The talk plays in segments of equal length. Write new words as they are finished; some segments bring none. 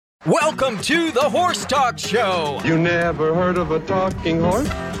Welcome to the Horse Talk Show You never heard of a talking horse?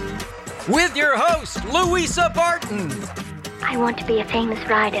 with your host, Louisa Barton. I want to be a famous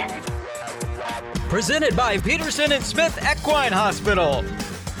rider. Presented by Peterson and Smith Equine Hospital.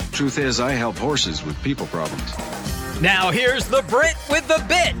 Truth is, I help horses with people problems. Now here's the Brit with the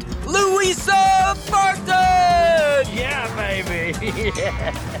bit, Louisa Barton! Yeah, baby.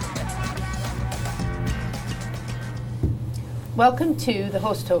 Welcome to the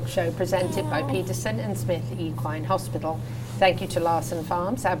Horse Talk Show presented by Peterson and Smith Equine Hospital. Thank you to Larson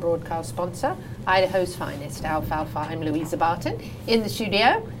Farms, our broadcast sponsor, Idaho's finest alfalfa. I'm Louisa Barton. In the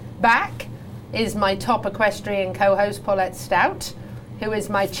studio, back, is my top equestrian co-host Paulette Stout, who is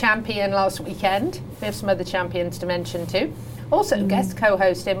my champion last weekend. We have some other champions to mention too. Also, guest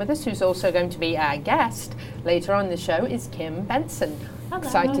co-host in with us, who's also going to be our guest later on in the show, is Kim Benson.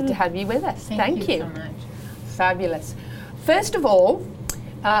 Excited to have you with us. Thank you so much. Fabulous. First of all,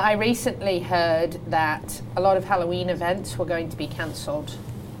 I recently heard that a lot of Halloween events were going to be cancelled.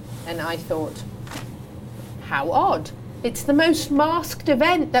 And I thought, how odd. It's the most masked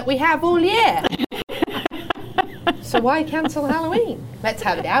event that we have all year. So why cancel Halloween? Let's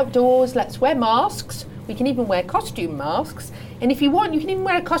have it outdoors, let's wear masks. We can even wear costume masks. And if you want, you can even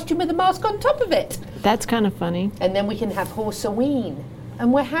wear a costume with a mask on top of it. That's kind of funny. And then we can have Horseween.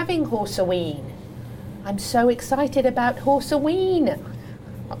 And we're having Horseween. I'm so excited about Horseween.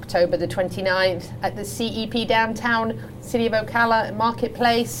 October the 29th at the CEP downtown, City of Ocala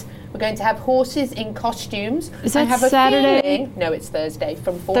Marketplace. We're going to have horses in costumes. Is that I have Saturday? A feeling, no, it's Thursday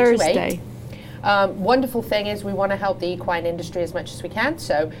from 4 Thursday. to 8. Wonderful thing is we want to help the equine industry as much as we can.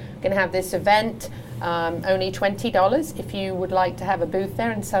 So we're going to have this event, only $20 if you would like to have a booth there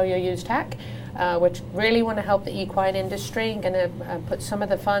and sell your used hack. Which really want to help the equine industry. I'm going to put some of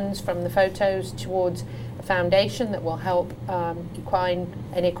the funds from the photos towards a foundation that will help equine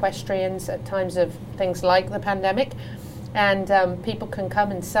and equestrians at times of things like the pandemic. And people can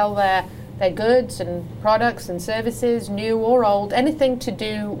come and sell their goods and products and services, new or old, anything to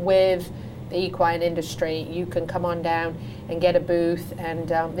do with the equine industry. You can come on down and get a booth, and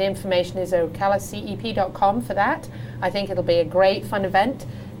the information is ocalicep.com for that. I think it'll be a great fun event.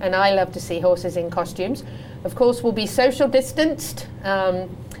 And I love to see horses in costumes. Of course, we'll be social distanced, and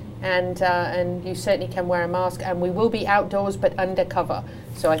you certainly can wear a mask. And we will be outdoors, but undercover.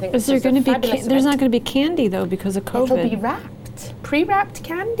 So I think Is there going to be? fabulous There's not event. going to be candy though because of COVID. It'll be wrapped, pre-wrapped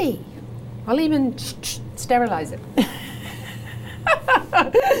candy. I'll even sterilize it.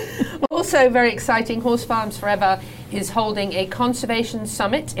 Also, very exciting, Horse Farms Forever is holding a conservation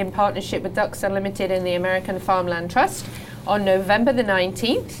summit in partnership with Ducks Unlimited and the American Farmland Trust on November the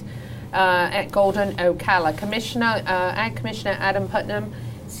 19th at Golden Ocala. Ag Commissioner Adam Putnam,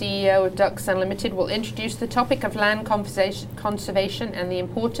 CEO of Ducks Unlimited, will introduce the topic of land conservation and the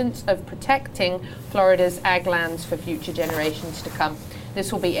importance of protecting Florida's ag lands for future generations to come.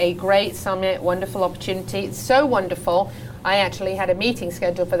 This will be a great summit, wonderful opportunity. It's so wonderful. I actually had a meeting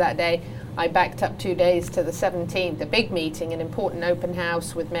scheduled for that day. I backed up 2 days to the 17th, a big meeting, an important open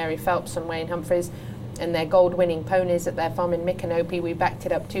house with Mary Phelps and Wayne Humphreys and their gold-winning ponies at their farm in Micanopy. We backed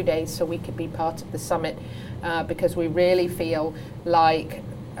it up 2 days so we could be part of the summit because we really feel like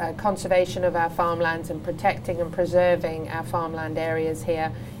conservation of our farmlands and protecting and preserving our farmland areas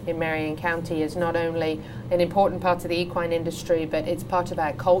here in Marion County is not only an important part of the equine industry, but it's part of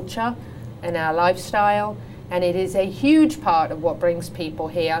our culture and our lifestyle, and it is a huge part of what brings people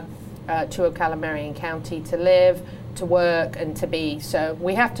here to Ocala, Marion County to live, to work and to be. So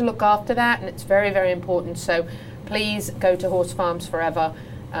we have to look after that, and it's very, very important. So please go to Horse Farms Forever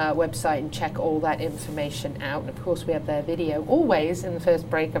website and check all that information out. And of course we have their video always in the first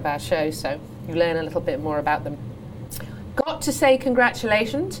break of our show, so you learn a little bit more about them. Got to say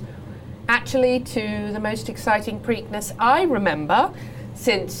congratulations actually to the most exciting Preakness I remember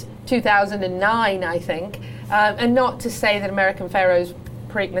since 2009, I think, and not to say that American Pharaoh's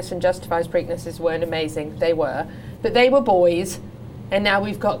Preakness and Justifies Preaknesses weren't amazing. They were. But they were boys, and now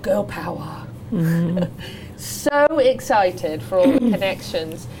we've got girl power. So excited for all the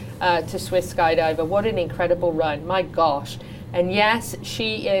connections to Swiss Skydiver. What an incredible run, my gosh. And yes,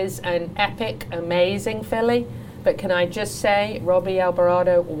 she is an epic, amazing filly, but can I just say, Robbie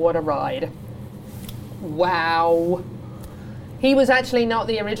Alvarado, what a ride. Wow. He was actually not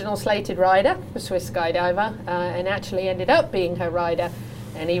the original slated rider for Swiss Skydiver, and actually ended up being her rider,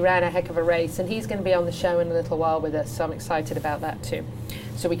 and he ran a heck of a race, and he's going to be on the show in a little while with us, so I'm excited about that too.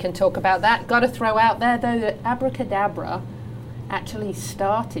 So we can talk about that. Got to throw out there though that Abracadabra actually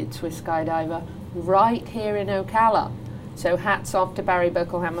started Swiss Skydiver right here in Ocala. So hats off to Barry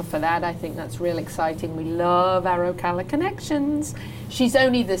Bucklehammer for that. I think that's real exciting. We love our Ocala connections. She's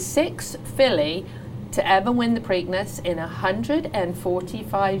only the 6th filly to ever win the Preakness in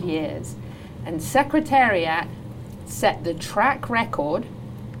 145 years. And Secretariat set the track record.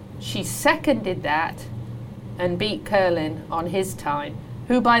 She seconded that and beat Curlin on his time,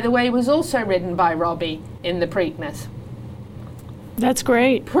 who, by the way, was also ridden by Robbie in the Preakness. That's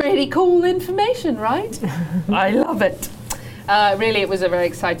great. Pretty cool information, right? I love it. Really, it was a very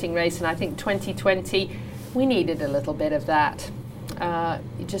exciting race, and I think 2020, we needed a little bit of that,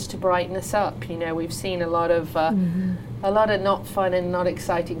 just to brighten us up. You know, we've seen a lot of not fun and not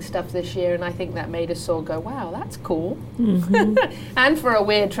exciting stuff this year, and I think that made us all go, wow, that's cool. And for a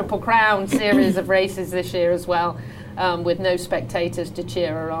weird Triple Crown series of races this year as well, with no spectators to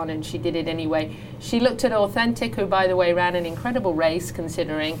cheer her on, and she did it anyway. She looked at Authentic, who, by the way, ran an incredible race,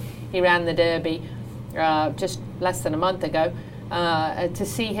 considering he ran the Derby just less than a month ago. To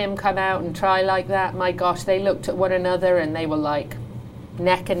see him come out and try like that, my gosh, they looked at one another and they were like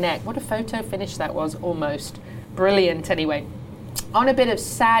neck and neck. What a photo finish that was, almost. Brilliant, anyway. On a bit of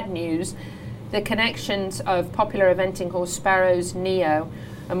sad news, the connections of popular eventing horse Sparrow's Neo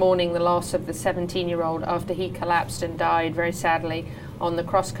are mourning the loss of the 17-year-old after he collapsed and died, very sadly, on the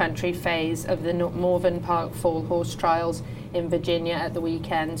cross-country phase of the Morven Park Fall Horse Trials in Virginia at the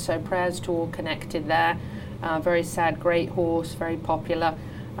weekend. So prayers to all connected there. Very sad, great horse, very popular.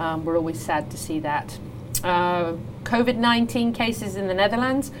 We're always sad to see that. COVID-19 cases in the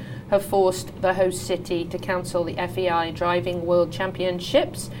Netherlands have forced the host city to cancel the FEI Driving World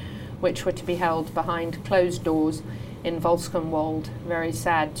Championships, which were to be held behind closed doors in Volskenwald. Very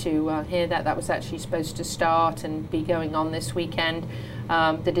sad to hear that. That was actually supposed to start and be going on this weekend.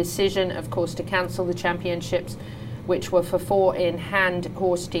 The decision, of course, to cancel the championships, which were for 4 in-hand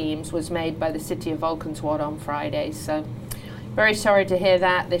horse teams, was made by the city of Volkenswaard on Friday. So very sorry to hear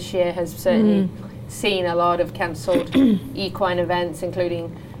that. This year has certainly seen a lot of cancelled equine events,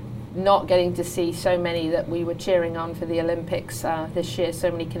 including not getting to see so many that we were cheering on for the Olympics this year.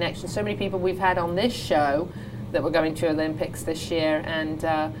 So many connections, so many people we've had on this show that were going to Olympics this year, and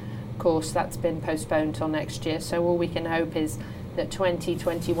of course that's been postponed till next year. So all we can hope is that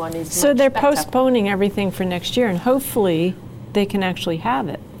 2021 is So much they're better. postponing everything for next year, and hopefully they can actually have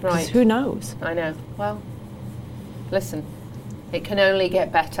it. 'Cause Right. who knows? I know. Well, listen, it can only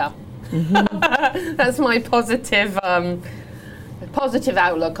get better. That's my positive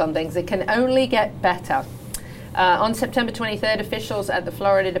outlook on things. It can only get better. On September 23rd, officials at the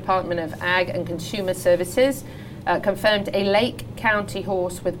Florida Department of Ag and Consumer Services confirmed a Lake County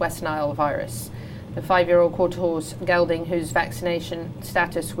horse with West Nile virus. The 5-year-old quarter horse gelding, whose vaccination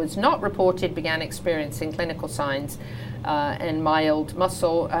status was not reported, began experiencing clinical signs and mild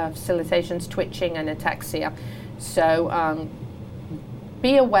muscle facilitations, twitching, and ataxia. So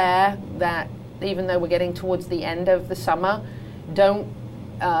be aware that even though we're getting towards the end of the summer, don't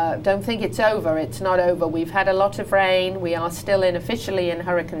think it's over. It's not over. We've had a lot of rain. We are still officially in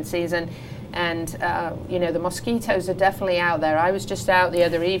hurricane season. And, the mosquitoes are definitely out there. I was just out the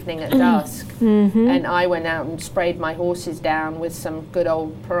other evening at dusk, and I went out and sprayed my horses down with some good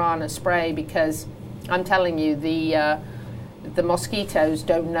old piranha spray, because I'm telling you, the mosquitoes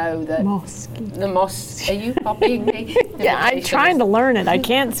don't know that. Are you copying me? Yeah, I'm trying to learn it. I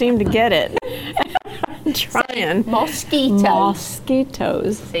can't seem to get it. I'm trying. Mosquitoes.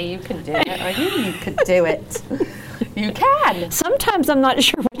 Mosquitoes. See, you can do it. I knew you could do it. You can. Sometimes I'm not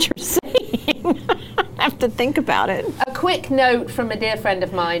sure what you're saying. I have to think about it. A quick note from a dear friend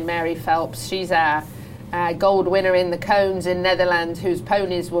of mine, Mary Phelps. She's a gold winner in the Cones in Netherlands, whose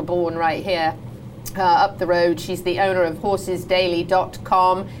ponies were born right here up the road. She's the owner of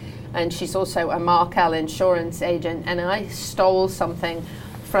horsesdaily.com, and she's also a Markel insurance agent. And I stole something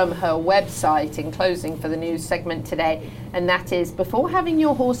from her website in closing for the news segment today, and that is, before having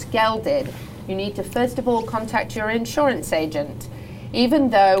your horse gelded, you need to first of all contact your insurance agent. Even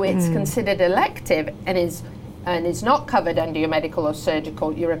though it's considered elective and is not covered under your medical or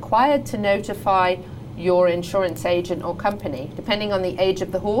surgical, you're required to notify your insurance agent or company. Depending on the age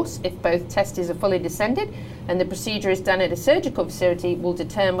of the horse, if both testes are fully descended and the procedure is done at a surgical facility, will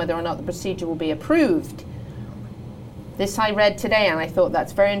determine whether or not the procedure will be approved. This I read today, and I thought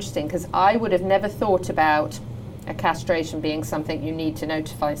that's very interesting, because I would have never thought about a castration being something you need to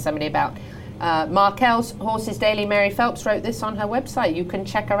notify somebody about. Markel's Horses Daily, Mary Phelps, wrote this on her website. You can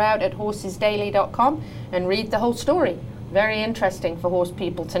check her out at horsesdaily.com and read the whole story. Very interesting for horse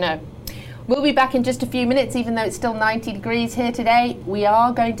people to know. We'll be back in just a few minutes, even though it's still 90 degrees here today. We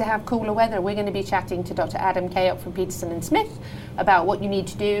are going to have cooler weather. We're going to be chatting to Dr. Adam Kayop from Peterson and Smith about what you need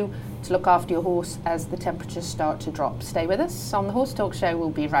to do to look after your horse as the temperatures start to drop. Stay with us on the Horse Talk Show. We'll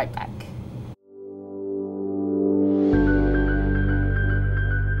be right back.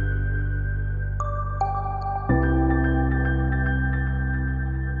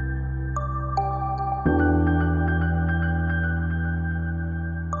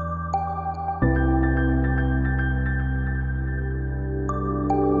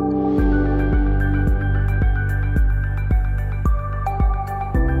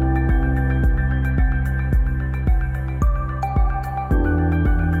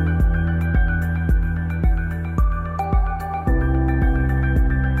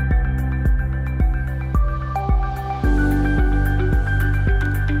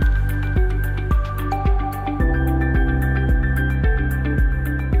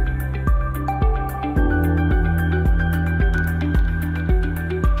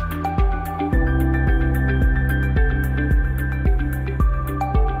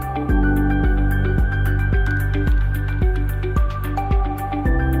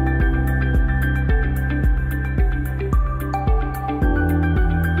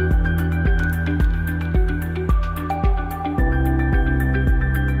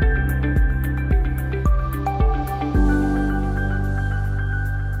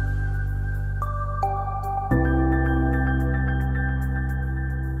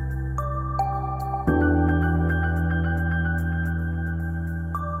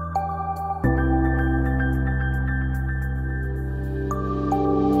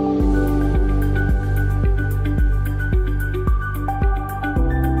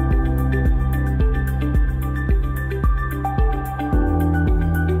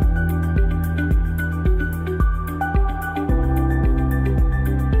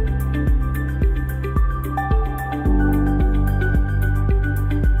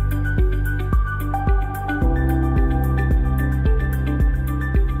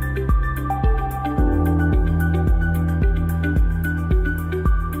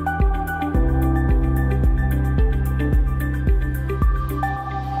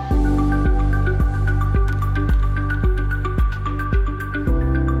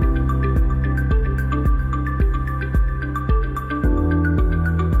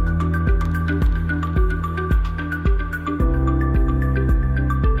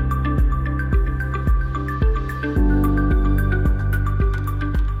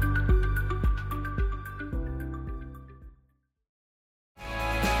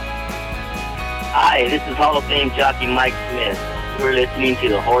 Hi, this is Hall of Fame jockey Mike Smith. You're listening to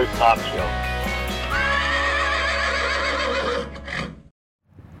the Horse Talk Show.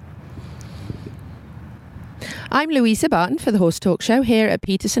 I'm Louisa Barton for the Horse Talk Show here at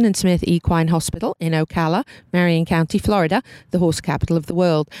Peterson and Smith Equine Hospital in Ocala, Marion County, Florida, the horse capital of the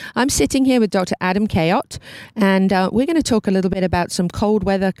world. I'm sitting here with Dr. Adam Kayott, and we're going to talk a little bit about some cold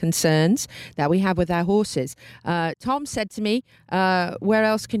weather concerns that we have with our horses. Tom said to me, where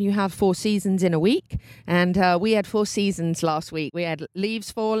else can you have 4 seasons in a week? And we had 4 seasons last week. We had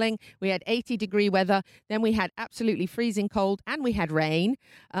leaves falling, we had 80-degree weather, then we had absolutely freezing cold, and we had rain.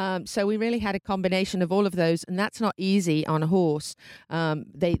 So we really had a combination of all of those, and that's not easy on a horse.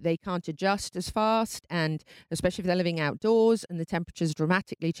 They can't adjust as fast, and especially if they're living outdoors and the temperature's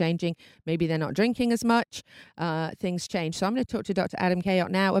dramatically changing, maybe they're not drinking as much, things change. So I'm going to talk to Dr. Adam Kayott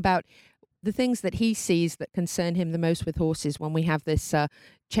now about the things that he sees that concern him the most with horses when we have this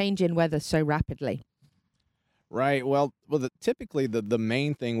change in weather so rapidly. Right. Well, typically the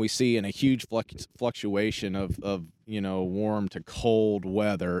main thing we see in a huge fluctuation of warm to cold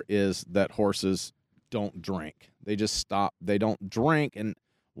weather is that horses don't drink. They just stop. They don't drink. And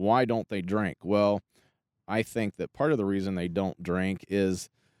why don't they drink? Well, I think that part of the reason they don't drink is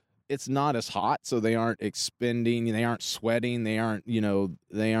it's not as hot, so they aren't expending, they aren't sweating, they aren't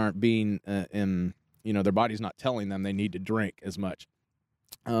being, their body's not telling them they need to drink as much.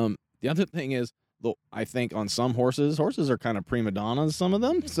 The other thing is, I think on some horses are kind of prima donnas, some of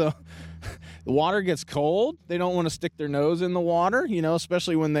them. So the water gets cold. They don't want to stick their nose in the water,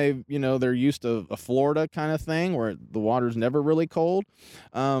 especially when they're used to a Florida kind of thing where the water's never really cold.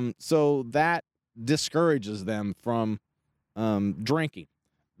 So that discourages them from drinking.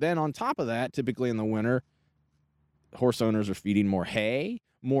 Then on top of that, typically in the winter, horse owners are feeding more hay,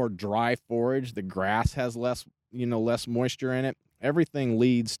 more dry forage. The grass has less moisture in it. Everything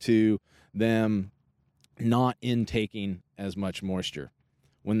leads to them not intaking as much moisture.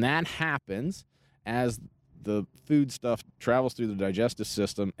 When that happens, as the food stuff travels through the digestive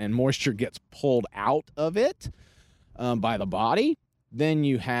system and moisture gets pulled out of it by the body, then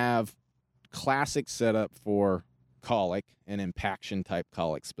you have classic setup for colic and impaction type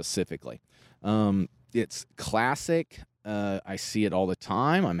colic specifically. It's classic I see it all the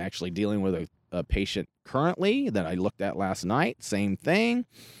time. I'm actually dealing with a patient currently that I looked at last night. Same thing.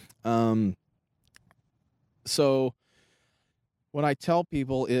 So what I tell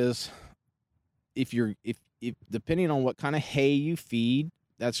people is, if depending on what kind of hay you feed,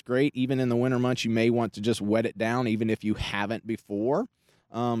 that's great. Even in the winter months, you may want to just wet it down, even if you haven't before.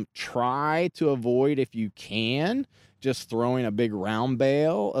 Try to avoid, if you can, just throwing a big round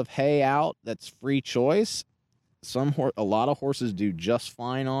bale of hay out. That's free choice. A lot of horses do just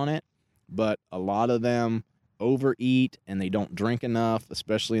fine on it, but a lot of them overeat and they don't drink enough,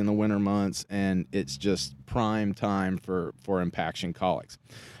 especially in the winter months, and it's just prime time for impaction colics.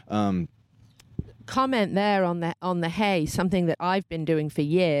 Comment there on the hay. Something that I've been doing for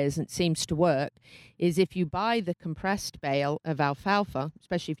years and it seems to work is, if you buy the compressed bale of alfalfa,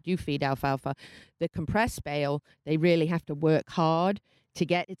 especially if you do feed alfalfa, the compressed bale, they really have to work hard to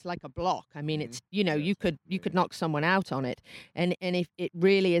get. It's like a block. I mean, it's, you could knock someone out on it, and if it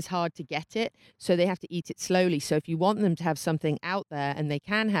really is hard to get it, so they have to eat it slowly. So if you want them to have something out there and they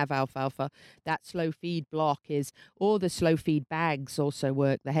can have alfalfa, that slow feed block or the slow feed bags also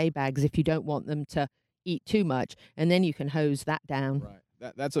work, the hay bags, if you don't want them to eat too much, and then you can hose that down. Right.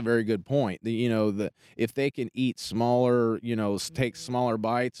 That's a very good point. If they can eat smaller, take smaller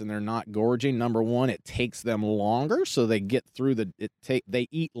bites and they're not gorging, number one, it takes them longer, so they get through they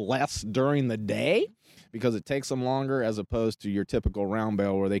eat less during the day because it takes them longer, as opposed to your typical round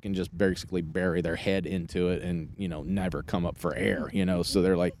bale where they can just basically bury their head into it and, never come up for air, so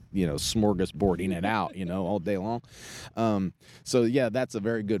they're like, smorgasbording it out, all day long. So yeah, that's a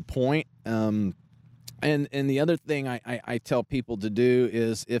very good point. And the other thing I tell people to do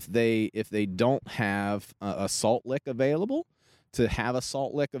is, if they don't have a salt lick available, to have a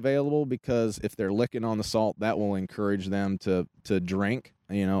salt lick available, because if they're licking on the salt, that will encourage them to drink,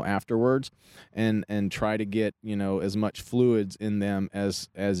 afterwards, and try to get, as much fluids in them as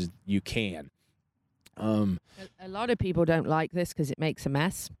you can. A lot of people don't like this because it makes a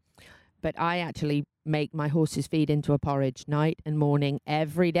mess, but I actually make my horses feed into a porridge night and morning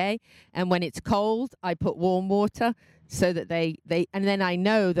every day. And when it's cold, I put warm water so that they and then I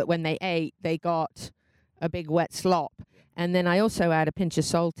know that when they ate, they got a big wet slop. And then I also add a pinch of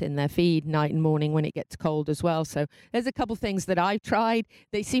salt in their feed night and morning when it gets cold as well. So there's a couple things that I've tried.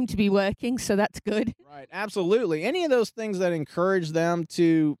 They seem to be working, so that's good. Right, absolutely. Any of those things that encourage them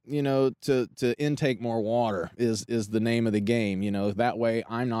to, to intake more water is the name of the game. That way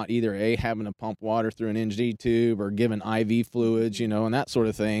I'm not either having to pump water through an NG tube or giving IV fluids, and that sort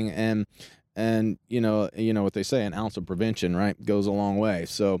of thing. And what they say, an ounce of prevention, right, goes a long way.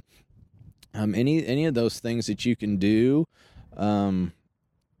 So any of those things that you can do,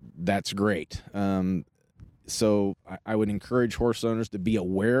 that's great. So I would encourage horse owners to be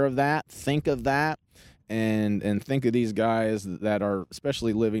aware of that, think of that, and think of these guys that are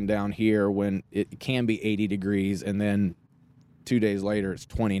especially living down here when it can be 80 degrees and then 2 days later it's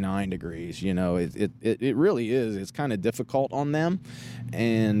 29 degrees. It really is. It's kind of difficult on them,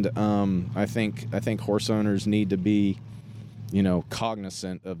 and I think horse owners need to be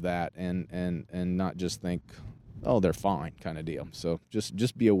cognizant of that and not just think, oh, they're fine kind of deal. So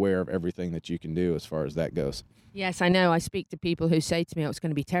just be aware of everything that you can do as far as that goes. Yes, I know. I speak to people who say to me, it's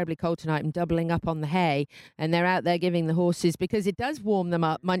going to be terribly cold tonight. I'm doubling up on the hay. And they're out there giving the horses, because it does warm them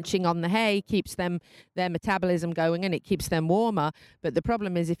up. Munching on the hay keeps their metabolism going and it keeps them warmer. But the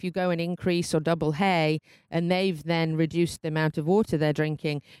problem is, if you go and increase or double hay and they've then reduced the amount of water they're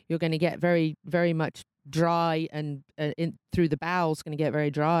drinking, you're going to get very, very much dry, and through the bowels going to get very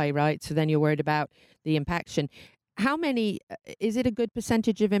dry, right? So then you're worried about the impaction. How many, is it a good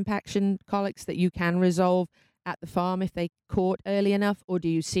percentage of impaction colics that you can resolve at the farm if they caught early enough, or do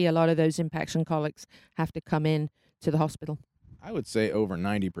you see a lot of those impaction colics have to come in to the hospital? I would say over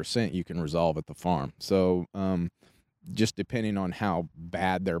 90% you can resolve at the farm. So just depending on how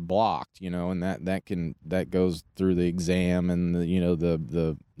bad they're blocked, and that goes through the exam and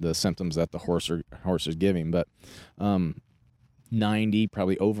the symptoms that the horse is giving. But 90,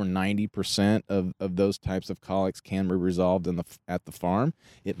 probably over 90% of those types of colics can be resolved at the farm.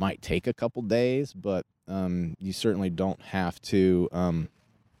 It might take a couple days, but you certainly don't have to,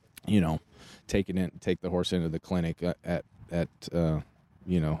 take the horse into the clinic at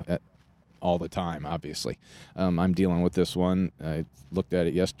all the time. Obviously, I'm dealing with this one. I looked at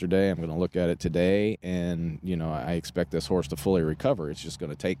it yesterday. I'm going to look at it today, and I expect this horse to fully recover. It's just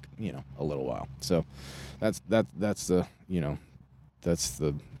going to take a little while. So that's the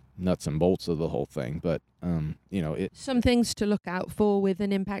nuts and bolts of the whole thing. But some things to look out for with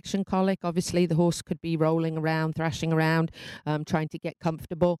an impaction colic. Obviously, the horse could be rolling around, thrashing around, trying to get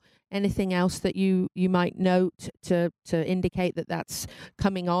comfortable. Anything else that you might note to indicate that that's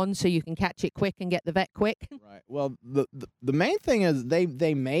coming on, so you can catch it quick and get the vet quick? Right. Well, the main thing is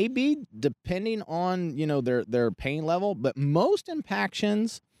they may be, depending on their pain level, but most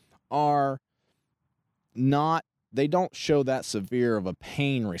impactions are not. They don't show that severe of a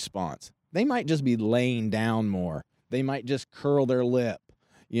pain response. They might just be laying down more. They might just curl their lip,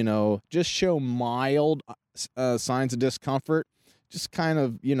 just show mild signs of discomfort. Just kind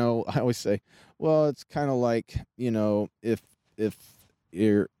of, I always say, well, it's kind of like, if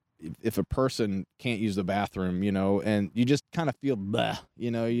a person can't use the bathroom, and you just kind of feel blah,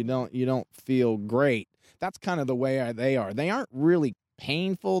 you don't feel great. That's kind of the way they are. They aren't really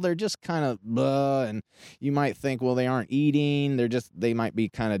painful. They're just kind of blah, and you might think, well, they aren't eating. They might be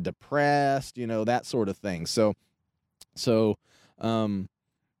kind of depressed, that sort of thing. So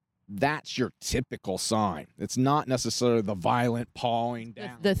that's your typical sign. It's not necessarily the violent pawing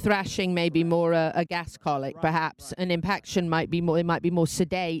down. The thrashing may be more a gas colic, perhaps. An impaction might be more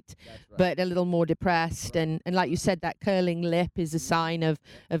sedate, but a little more depressed. And like you said, that curling lip is a sign of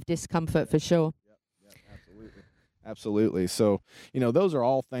discomfort for sure. Absolutely. So, those are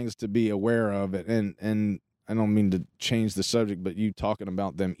all things to be aware of. And I don't mean to change the subject, but you talking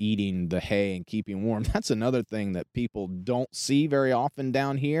about them eating the hay and keeping warm, that's another thing that people don't see very often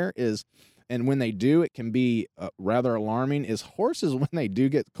down here and when they do, it can be rather alarming, is horses, when they do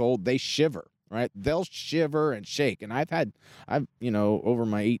get cold, they shiver, right? They'll shiver and shake. And I've over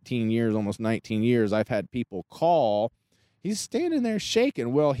my 18 years, almost 19 years, I've had people call, he's standing there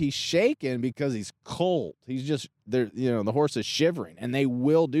shaking. Well, he's shaking because he's cold. He's just there, the horse is shivering, and they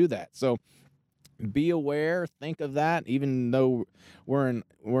will do that. So be aware, think of that. Even though we're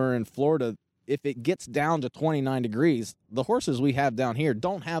in Florida, if it gets down to 29 degrees, the horses we have down here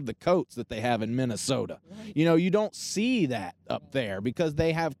don't have the coats that they have in Minnesota. Right. You don't see that up there because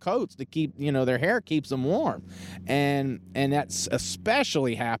they have coats to keep, their hair keeps them warm. And that's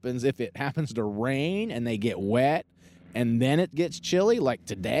especially happens if it happens to rain and they get wet. And then it gets chilly. Like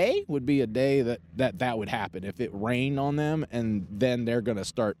today would be a day that would happen if it rained on them, and then they're going to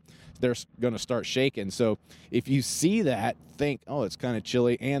start shaking. So if you see that, think, oh, it's kind of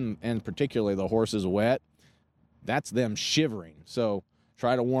chilly, and particularly the horse is wet, that's them shivering. So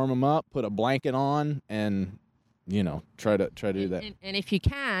try to warm them up, put a blanket on, and try to do that. And if you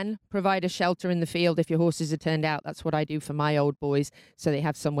can, provide a shelter in the field if your horses are turned out. That's what I do for my old boys, so they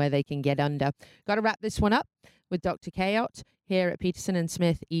have somewhere they can get under. Got to wrap this one up with Dr. Kayot here at Peterson and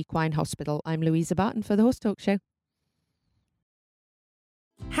Smith Equine Hospital. I'm Louisa Barton for the Horse Talk Show.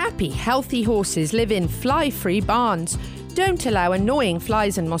 Happy, healthy horses live in fly-free barns. Don't allow annoying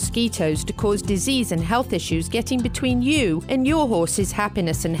flies and mosquitoes to cause disease and health issues getting between you and your horse's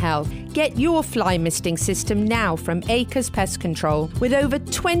happiness and health. Get your fly misting system now from Acres Pest Control. With over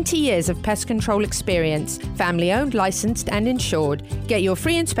 20 years of pest control experience, family-owned, licensed and insured. Get your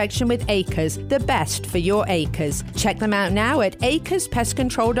free inspection with Acres, the best for your acres. Check them out now at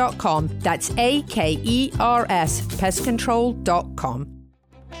acrespestcontrol.com. That's AKERS pestcontrol.com.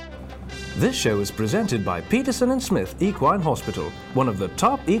 This show is presented by Peterson and Smith Equine Hospital, one of the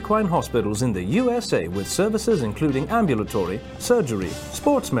top equine hospitals in the USA, with services including ambulatory, surgery,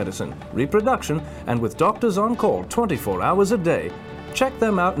 sports medicine, reproduction, and with doctors on call 24 hours a day. Check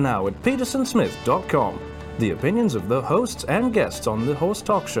them out now at petersonsmith.com. The opinions of the hosts and guests on the Horse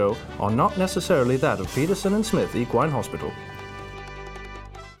Talk Show are not necessarily that of Peterson and Smith Equine Hospital.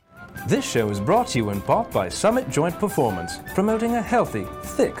 This show is brought to you in part by Summit Joint Performance, promoting a healthy,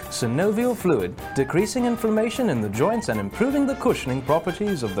 thick synovial fluid, decreasing inflammation in the joints and improving the cushioning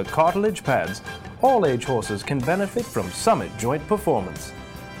properties of the cartilage pads. All age horses can benefit from Summit Joint Performance.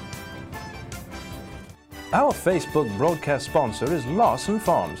 Our Facebook broadcast sponsor is Lawson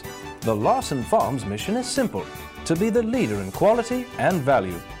Farms. The Lawson Farms mission is simple: to be the leader in quality and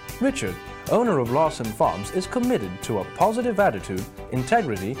value. Richard, owner of Lawson Farms, is committed to a positive attitude,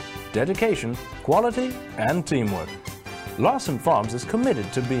 integrity, dedication, quality, and teamwork. Lawson Farms is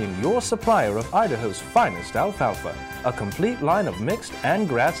committed to being your supplier of Idaho's finest alfalfa, a complete line of mixed and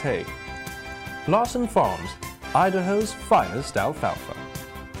grass hay. Lawson Farms, Idaho's finest alfalfa.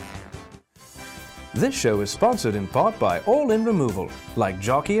 This show is sponsored in part by All In Removal. Like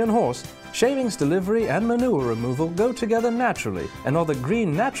jockey and horse, shavings delivery and manure removal go together naturally and are the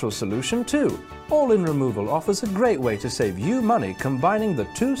green natural solution too. All In Removal offers a great way to save you money, combining the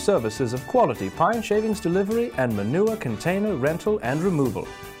two services of quality pine shavings delivery and manure container rental and removal.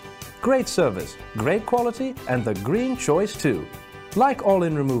 Great service, great quality, and the green choice too. Like All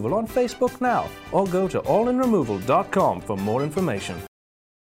In Removal on Facebook now, or go to allinremoval.com for more information.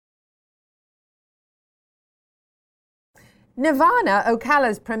 Nirvana,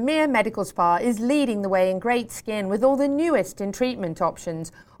 Ocala's premier medical spa, is leading the way in great skin with all the newest in treatment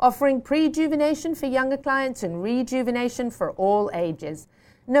options, offering prejuvenation for younger clients and rejuvenation for all ages.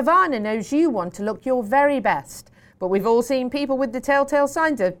 Nirvana knows you want to look your very best, but we've all seen people with the telltale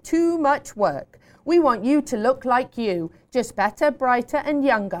signs of too much work. We want you to look like you, just better, brighter and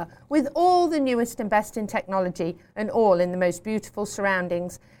younger, with all the newest and best in technology and all in the most beautiful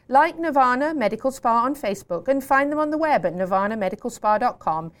surroundings. Like Nirvana Medical Spa on Facebook and find them on the web at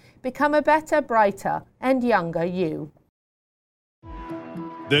nirvanamedicalspa.com. Become a better, brighter and younger you.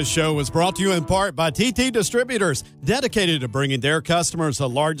 This show was brought to you in part by TT Distributors, dedicated to bringing their customers the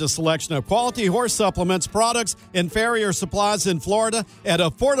largest selection of quality horse supplements, products, and farrier supplies in Florida at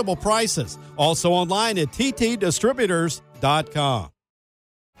affordable prices. Also online at ttdistributors.com.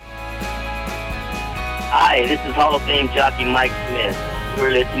 Hi, this is Hall of Fame jockey Mike Smith.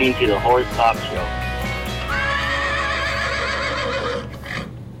 You're listening to the Horse Talk Show.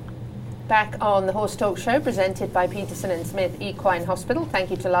 Back on the Horse Talk Show, presented by Peterson and Smith Equine Hospital. Thank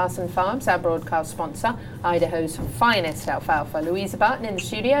you to Larson Farms, our broadcast sponsor, Idaho's finest alfalfa. Louisa Barton in the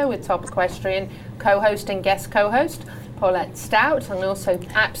studio with top equestrian co-host and guest co-host Paulette Stout. I'm also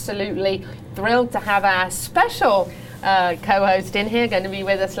absolutely thrilled to have our special co-host in here, going to be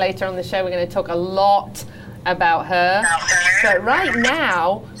with us later on the show. We're going to talk a lot about her. But right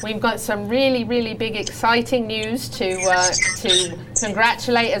now, we've got some really, really big, exciting news to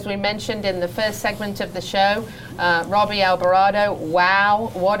congratulate, as we mentioned in the first segment of the show. Robbie Alvarado, wow,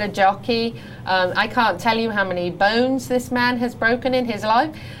 what a jockey. I can't tell you how many bones this man has broken in his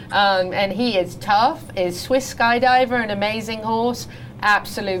life. And he is tough, is Swiss skydiver, an amazing horse,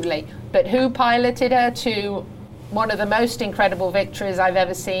 absolutely. But who piloted her to one of the most incredible victories I've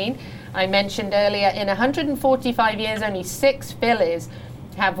ever seen? I mentioned earlier, in 145 years, only 6 fillies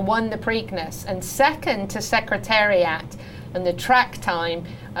have won the Preakness, and second to Secretariat. And the track time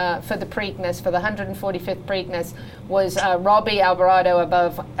for the Preakness, for the 145th Preakness, was Robbie Alvarado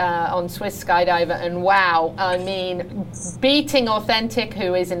above on Swiss Skydiver. And wow, I mean, beating Authentic,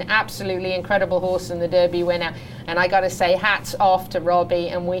 who is an absolutely incredible horse and the Derby winner. And I got to say, hats off to Robbie,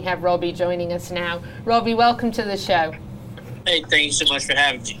 and we have Robbie joining us now. Robbie, welcome to the show. Hey, thank you so much for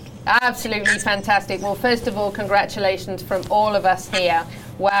having me. Absolutely fantastic. Well, first of all, congratulations from all of us here.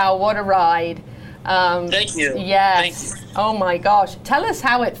 Wow, what a ride. Thank you. Yes. Thank you. Oh my gosh. Tell us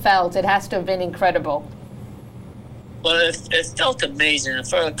how it felt. It has to have been incredible. Well, it felt amazing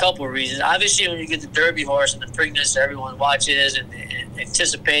for a couple of reasons. Obviously, when you get the Derby horse and the Preakness, everyone watches and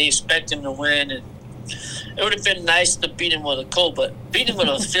anticipate, expect him to win. And it would have been nice to beat him with a colt, but beating him with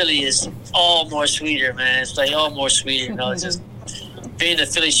a filly is all more sweeter, man. It's like all more sweeter. You know, it's just being the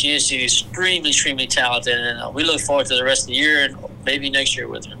filly she is, she's extremely, extremely talented, and we look forward to the rest of the year and maybe next year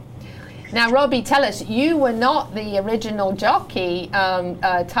with her. Now, Robbie, tell us, you were not the original jockey.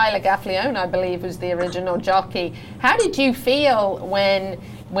 Tyler Gaffleone, I believe, was the original jockey. How did you feel when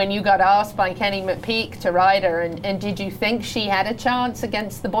you got asked by Kenny McPeak to ride her, and did you think she had a chance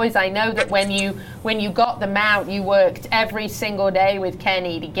against the boys? I know that when you got the mount, you worked every single day with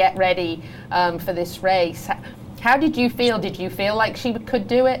Kenny to get ready for this race. How did you feel? Did you feel like she could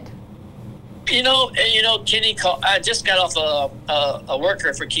do it? You know, Kenny called. I just got off a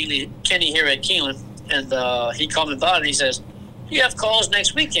worker for Kenny here at Keeneland, and he called me about it. And he says, "You have calls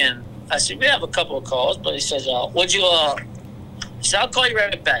next weekend?" I said, "We have a couple of calls," but he says, "Would you?" He said, "I'll call you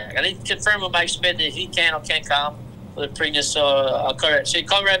right back." I didn't confirm with Mike Smith if he can or can't come for the Preakness, so I'll call it. So he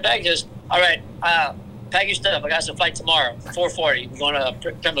called me right back. He says, "All right, pack your stuff. I got some flight tomorrow, 4:40. We're going to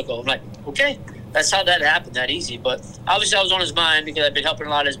Pimlico." I'm like, "Okay." That's how that happened, that easy. But obviously I was on his mind because I've been helping a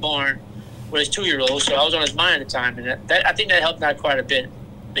lot of his barn with his 2-year-old, so I was on his mind at the time. And I think that helped out quite a bit.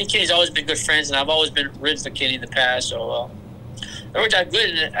 Me and Kenny's always been good friends, and I've always been ridden for Kenny in the past. So it worked out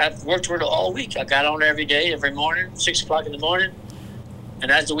good, and I've worked with her all week. I got on her every day, every morning, 6 o'clock in the morning.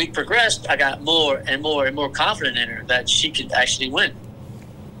 And as the week progressed, I got more and more and more confident in her that she could actually win.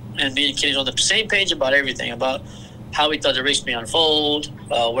 And me and Kenny's on the same page about everything, about how we thought the race may unfold,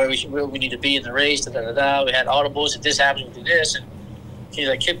 where we need to be in the race, We had audibles, if this happens, we do this. And he's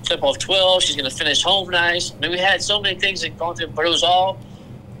like, clip off 12, she's going to finish home nice. I mean, we had so many things that gone through, but it was all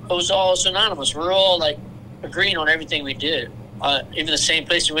synonymous. We were all, like, agreeing on everything we did. Even the same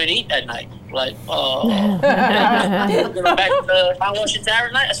place we went to eat at night. Like, going back to the Mount Washington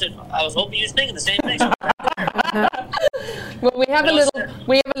Tavern night, I said, I was hoping you was thinking the same thing. Well, we have a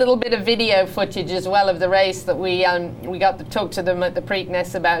little bit of video footage as well of the race that we got to talk to them at the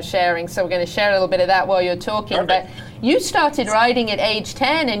Preakness about sharing. So we're going to share a little bit of that while you're talking. Perfect. But you started riding at age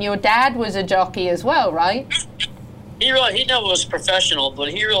 10, and your dad was a jockey as well, right? He never was professional,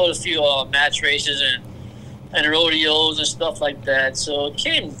 but he rode a few match races and rodeos and stuff like that. So it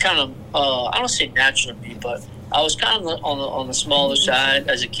came kind of I don't say natural to me, but I was kind of on the smaller side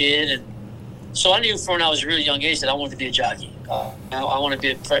as a kid, and so I knew from when I was a really young age that I wanted to be a jockey. I wanted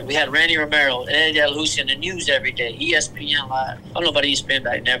to be. We had Randy Romero and Eddie Delahousie in the news every day. ESPN. I don't know about ESPN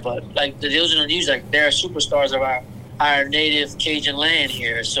back there, but like those in the news, like they're superstars of our native Cajun land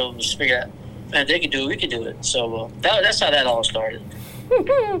here. So just figure out, man, they could do it, we could do it. So that's how that all started.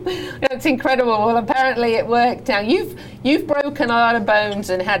 That's incredible. Well, apparently it worked. Now you've broken a lot of bones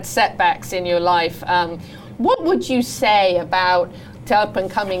and had setbacks in your life. What would you say about up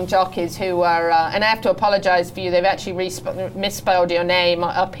and coming jockeys who are and I have to apologize for you, they've actually misspelled your name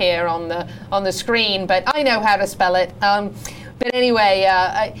up here on the screen, but I know how to spell it. But anyway,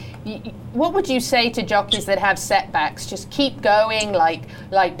 what would you say to jockeys that have setbacks? Just keep going,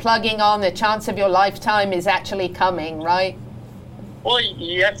 like plugging on. The chance of your lifetime is actually coming, right? Well,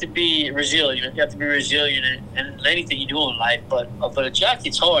 you have to be resilient. You have to be resilient in anything you do in life. But a jockey,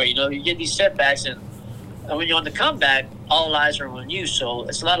 it's hard. You know, you get these setbacks, and when you're on the comeback, all eyes are on you. So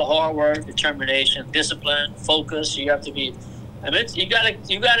it's a lot of hard work, determination, discipline, focus. You have to be. I mean, you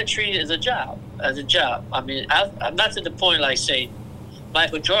gotta treat it as a job. I mean, I'm not to the point like say,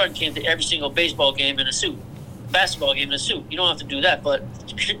 Michael Jordan came to every single baseball game in a suit, basketball game in a suit. You don't have to do that, but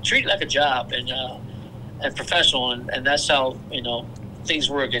treat it like a job and professional, and that's how things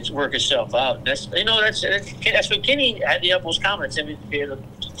work itself out. That's what Kenny had the utmost confidence in me to be able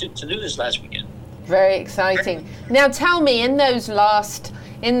to do this last weekend. Very exciting. Now tell me, in the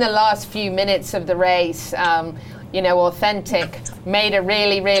last few minutes of the race, Authentic made a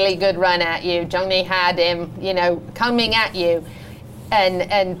really, really good run at you. Johnny had him, coming at you.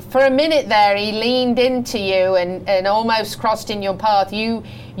 And for a minute there, he leaned into you and almost crossed in your path.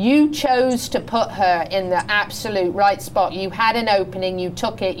 You chose to put her in the absolute right spot. You had an opening, you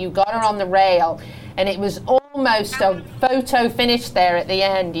took it, you got her on the rail, and it was almost a photo finish there at the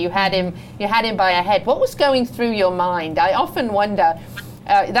end. You had him by a head. What was going through your mind? I often wonder.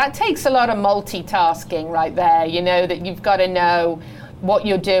 That takes a lot of multitasking right there. That you've got to know what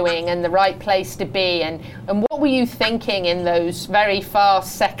you're doing and the right place to be. And what were you thinking in those very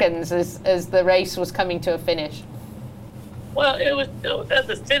fast seconds as the race was coming to a finish? Well, it was at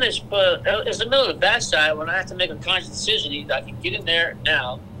the finish, but it's the middle of the backside when I have to make a conscious decision. I can get in there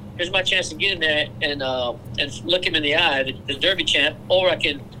now. Here's my chance to get in there and look him in the eye, the Derby champ, or I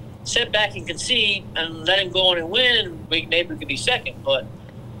can sit back and concede and let him go on and win, and maybe we could be second. But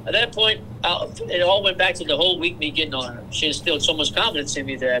at that point, it all went back to the whole week me getting on her. She instilled so much confidence in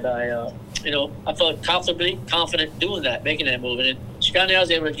me that I felt confident doing that, making that move. And then Scotty, I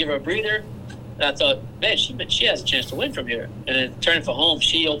was able to give her a breather. And I thought, man, she has a chance to win from here. And then turning for home,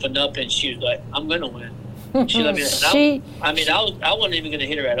 she opened up and she was like, I'm going to win. She let me. I wasn't even going to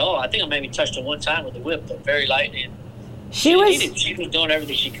hit her at all. I think I maybe touched her one time with the whip, but very lightly. And she was doing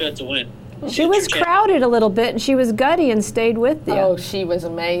everything she could to win. She was crowded a little bit, and she was gutty and stayed with you. Oh, she was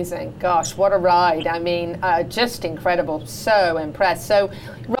amazing. Gosh, what a ride. I mean, just incredible. So impressed. So,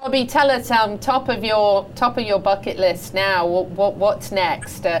 Robbie, tell us, top of your bucket list now, what's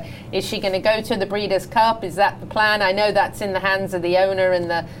next? Is she going to go to the Breeders' Cup? Is that the plan? I know that's in the hands of the owner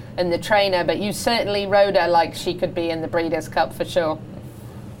and the trainer, but you certainly rode her like she could be in the Breeders' Cup for sure.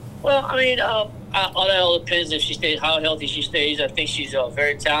 Well, I mean, all that all depends if she stays, how healthy she stays. I think she's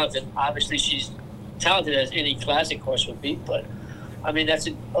very talented. Obviously, she's talented as any classic horse would be. But I mean, that's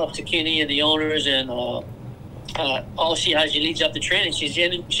up to Kenny and the owners, and all she leads up to training.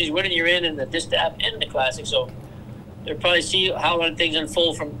 She's winning your in the distaff and the classic. So they'll probably see how things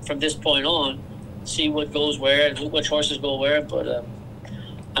unfold from this point on. See what goes where and which horses go where. But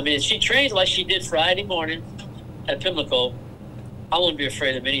I mean, if she trains like she did Friday morning at Pimlico, I wouldn't be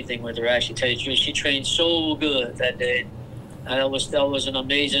afraid of anything with her. Actually, tell you the truth, she trained so good that day, and that was an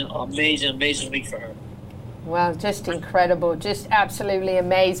amazing week for her. Well, just incredible, just absolutely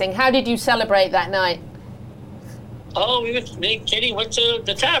amazing. How did you celebrate that night? Oh, me and Kenny went to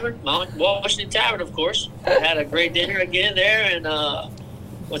the tavern, Mount Washington Tavern, of course. Had a great dinner again there, and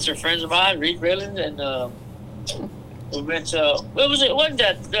with some friends of mine, Reed Rilland, and we went to. What was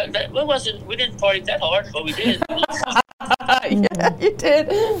it? We didn't party that hard, but we did. Yeah, you did.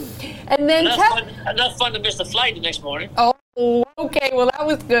 And then enough fun to miss the flight the next morning. Oh, okay. Well, that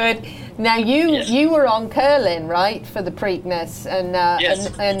was good. Now you were on Curlin, right, for the Preakness, and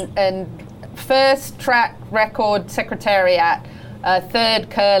yes. and first track record Secretariat, third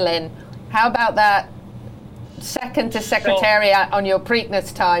curling. How about that second to Secretariat on your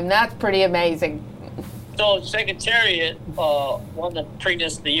Preakness time? That's pretty amazing. So Secretariat won the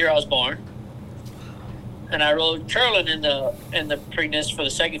Preakness the year I was born. And I rode curling in the Preakness for the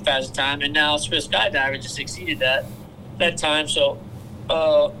second fastest time, and now Swiss Skydiver just exceeded that time. So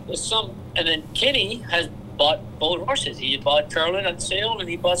and then Kenny has bought both horses. He bought curling on sale, and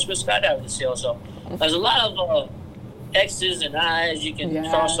he bought Swiss Skydiver on sale. So there's a lot of X's and I's you can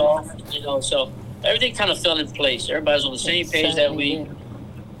cross off, So everything kind of fell in place. Everybody's on the same page that week.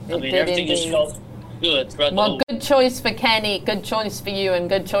 Everything just felt good. Well, good choice for Kenny, good choice for you, and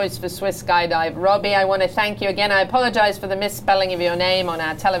good choice for Swiss Skydive. Robbie, I want to thank you again. I apologize for the misspelling of your name on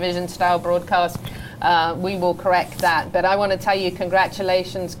our television-style broadcast. We will correct that. But I want to tell you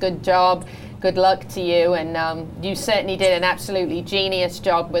congratulations, good job, good luck to you, and you certainly did an absolutely genius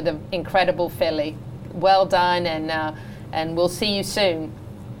job with an incredible filly. Well done, and we'll see you soon.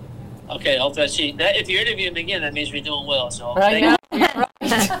 Okay, hope I see that. If you interview him again, that means we're doing well. So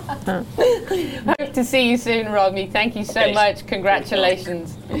hope to see you soon, Robbie. Thank you so much.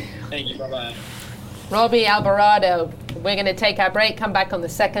 Congratulations. Thank you. Bye-bye. Robbie Alvarado. We're going to take our break, come back on the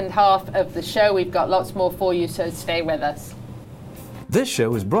second half of the show. We've got lots more for you, so stay with us. This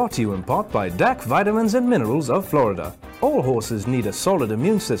show is brought to you in part by DAC Vitamins and Minerals of Florida. All horses need a solid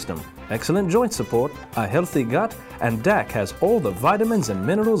immune system, excellent joint support, a healthy gut, and DAC has all the vitamins and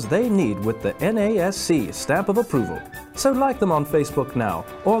minerals they need with the NASC stamp of approval. So like them on Facebook now,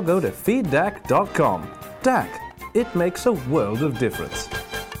 or go to feeddac.com. DAC, it makes a world of difference.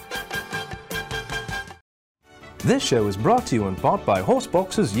 This show is brought to you in part by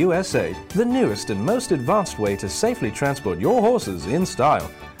Horseboxes USA, the newest and most advanced way to safely transport your horses in style.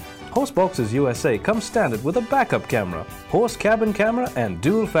 Horseboxes USA comes standard with a backup camera, horse cabin camera, and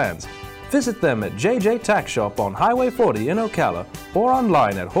dual fans. Visit them at JJ Tack Shop on Highway 40 in Ocala or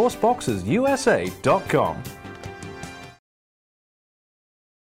online at horseboxesusa.com.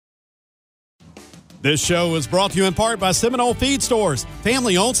 This show is brought to you in part by Seminole Feed Stores,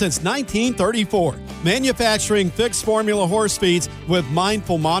 family owned since 1934. Manufacturing fixed formula horse feeds with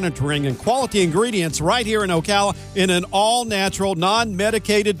mindful monitoring and quality ingredients right here in Ocala in an all-natural,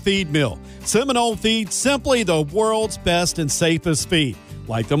 non-medicated feed mill. Seminole Feed, simply the world's best and safest feed.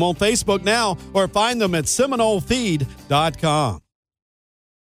 Like them on Facebook now or find them at SeminoleFeed.com.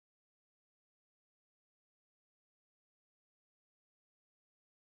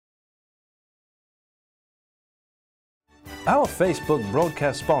 Our Facebook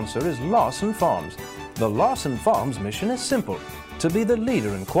broadcast sponsor is Lawson Farms. The Lawson Farms mission is simple, to be the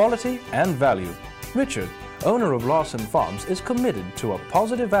leader in quality and value. Richard, owner of Lawson Farms, is committed to a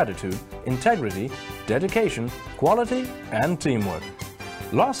positive attitude, integrity, dedication, quality, and teamwork.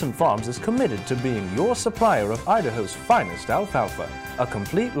 Lawson Farms is committed to being your supplier of Idaho's finest alfalfa, a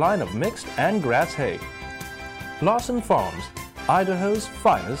complete line of mixed and grass hay. Lawson Farms, Idaho's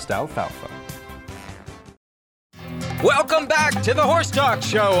finest alfalfa. Welcome back to the Horse Talk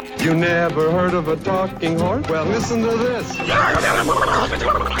Show. You never heard of a talking horse? Well, listen to this.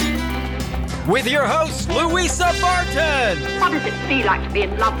 With your host, Louisa Barton. What does it feel like to be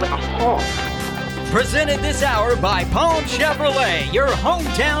in love with a horse? Presented this hour by Palm Chevrolet, your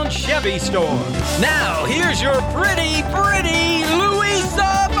hometown Chevy store. Now, here's your pretty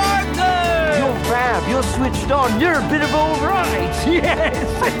Louisa Barton. You're fab, you're switched on, you're a bit of all right. Yes.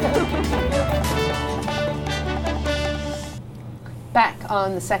 Back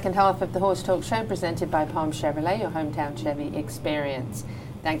on the second half of the Horse Talk Show, presented by Palm Chevrolet, your hometown Chevy experience.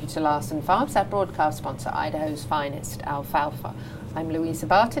 Thank you to Lawson Farms, our broadcast sponsor, Idaho's finest alfalfa. I'm Louisa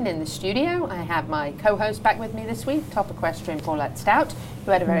Barton in the studio. I have my co-host back with me this week, top equestrian Paulette Stout,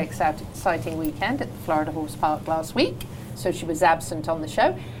 who had a very exciting weekend at the Florida Horse Park last week, so she was absent on the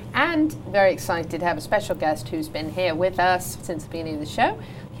show. And very excited to have a special guest who's been here with us since the beginning of the show,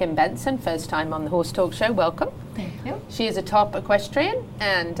 Kim Benson, first time on the Horse Talk Show. Welcome. Thank you. She is a top equestrian,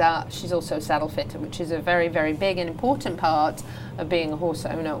 and she's also a saddle fitter, which is a very, very big and important part of being a horse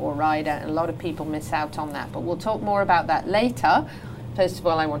owner or rider, and a lot of people miss out on that. But we'll talk more about that later. First of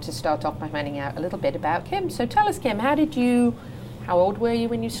all, I want to start off by finding out a little bit about Kim. So tell us, Kim, how old were you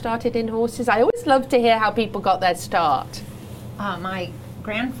when you started in horses? I always love to hear how people got their start. My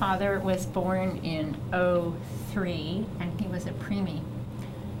grandfather was born in '03, and he was a preemie.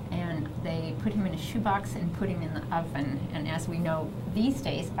 And they put him in a shoebox and put him in the oven. And as we know these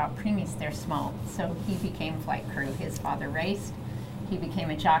days about preemies, they're small. So he became flight crew. His father raced. he became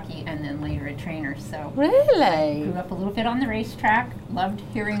a jockey and then later a trainer. So Really? grew up a little bit on the racetrack. Loved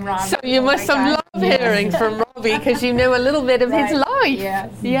hearing Robbie. So you must have loved hearing from Robbie because you know a little bit of his life.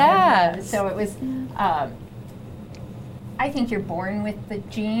 Yes. Yes. So it was. I think you're born with the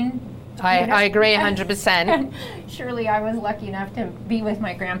gene. I agree 100%. Surely I was lucky enough to be with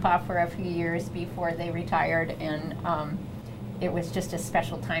my grandpa for a few years before they retired, and it was just a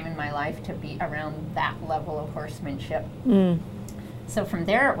special time in my life to be around that level of horsemanship. So from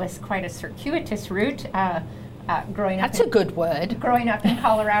there, it was quite a circuitous route. Growing up. That's a good word. Growing up in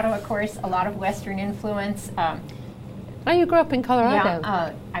Colorado, of course, a lot of Western influence. Oh, you grew up in Colorado?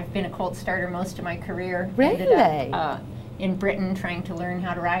 Yeah, I've been a colt starter most of my career. Really? Ended up, in Britain trying to learn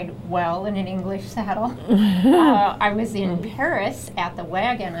how to ride well in an English saddle. I was in Paris at the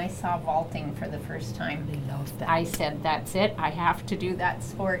wagon. I saw vaulting for the first time. I love that. I said, that's it. I have to do that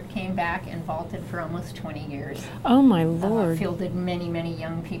sport. Came back and vaulted for almost 20 years. Oh, my Lord. Fielded many, many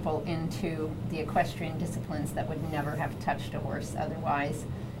young people into the equestrian disciplines that would never have touched a horse otherwise.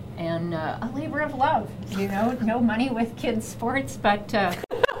 And a labor of love, you know, no money with kids' sports, but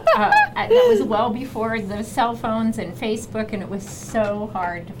that was well before the cell phones and Facebook, and it was so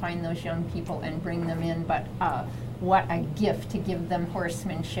hard to find those young people and bring them in, but what a gift to give them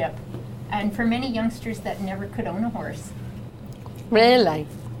horsemanship. And for many youngsters that never could own a horse. Really?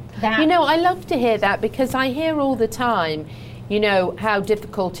 You know, I love to hear that because I hear all the time, you know, how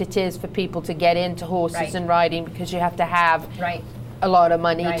difficult it is for people to get into horses and riding because you have to have a lot of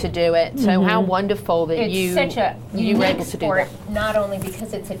money to do it. So how wonderful that it's such a you were able sport, to do that. not only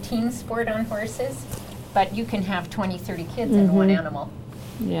because it's a team sport on horses, but you can have 20, 30 kids in one animal.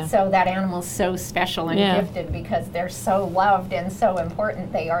 Yeah. So that animal's so special and gifted because they're so loved and so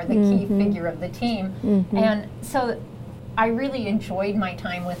important. They are the key figure of the team. And so I really enjoyed my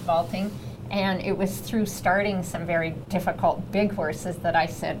time with vaulting, and it was through starting some very difficult big horses that I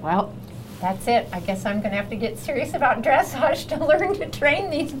said, well, that's it. I guess I'm going to have to get serious about dressage to learn to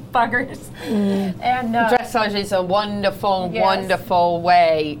train these buggers. And dressage is a wonderful, wonderful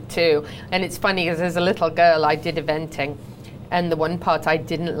way to. And it's funny because as a little girl, I did eventing, and the one part I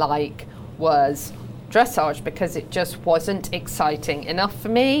didn't like was dressage because it just wasn't exciting enough for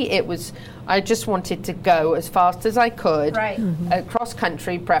me. It was. I just wanted to go as fast as I could, cross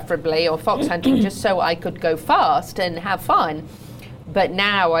country preferably, or fox hunting, just so I could go fast and have fun. But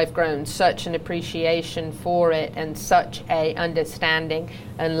now I've grown such an appreciation for it and such a understanding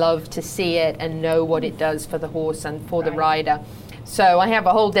and love to see it and know what it does for the horse and for the rider. So I have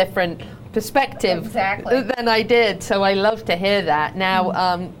a whole different perspective than I did. So I love to hear that.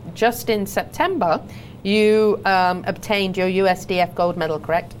 Now, just in September, you obtained your USDF gold medal,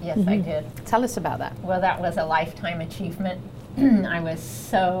 correct? Yes, I did. Tell us about that. Well, that was a lifetime achievement. I was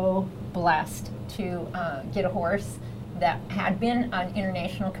so blessed to get a horse that had been an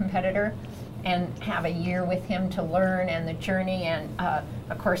international competitor and have a year with him to learn and the journey. And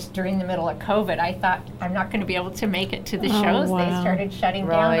of course, during the middle of COVID, I thought I'm not going to be able to make it to the shows. They started shutting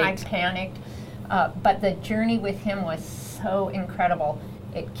down. I panicked. But the journey with him was so incredible.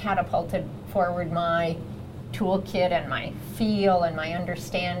 It catapulted forward my toolkit and my feel and my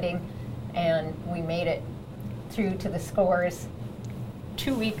understanding. And we made it through to the scores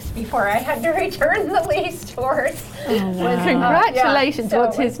 2 weeks before I had to return the leased horse. Congratulations. So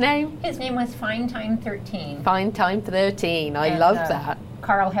what's his name? His name was Fine Time 13. Fine Time 13. I love that.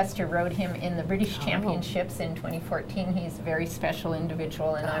 Carl Hester rode him in the British Championships in 2014. He's a very special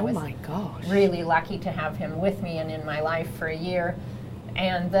individual, and I was really lucky to have him with me and in my life for a year.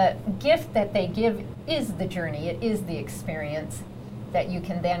 And the gift that they give is the journey. It is the experience that you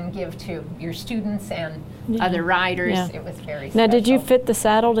can then give to your students and other riders. It was very special. Now, did you fit the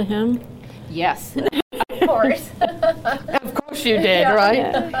saddle to him? Yes, of course. Of course you did,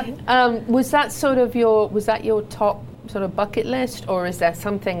 right? Was that sort of your top sort of bucket list, or is there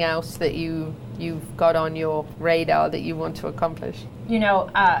something else that you've got on your radar that you want to accomplish? You know,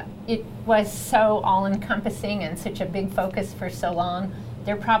 it was so all-encompassing and such a big focus for so long.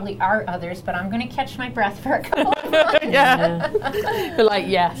 There probably are others, but I'm going to catch my breath for a couple of months. You're like,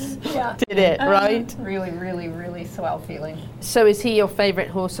 yes, did it, right? Really, really, really swell feeling. So is he your favorite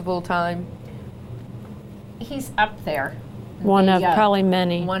horse of all time? He's up there. One of probably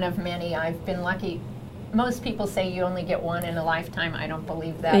many. One of many. I've been lucky. Most people say you only get one in a lifetime. I don't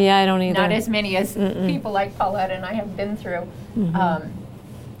believe that. Yeah, I don't either. Not as many as people like Paulette and I have been through.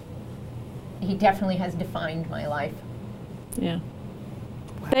 He definitely has defined my life. Yeah.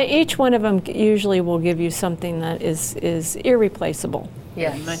 Each one of them usually will give you something that is irreplaceable.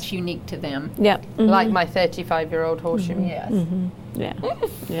 Yes. Very much unique to them. Yeah. Like my 35-year-old horse. Yes. Yeah.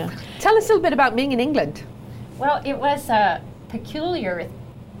 Tell us a little bit about being in England. Well, it was peculiar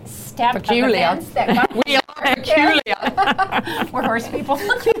step Peculiar. of events that got We are peculiar. We're horse people.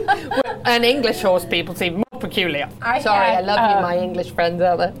 And English horse people seem more peculiar. I love you, my English friends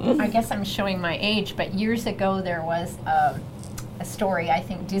out there. I guess I'm showing my age, but years ago there was a story, I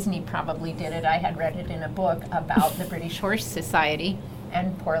think Disney probably did it, I had read it in a book, about the British Horse Society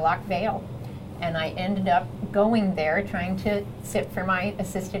and Porlock Vale. And I ended up going there trying to sit for my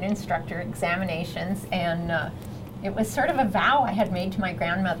assistant instructor examinations, and it was sort of a vow I had made to my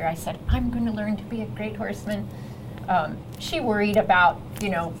grandmother. I said, I'm going to learn to be a great horseman. She worried about,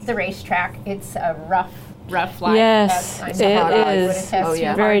 the racetrack. It's a rough life. Yes, as it I would is. attest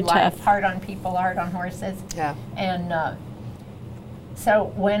to. Very Hard life, tough. hard on people, hard on horses. Yeah. And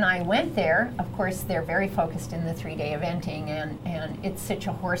so when I went there, of course, they're very focused in the 3-day eventing, and it's such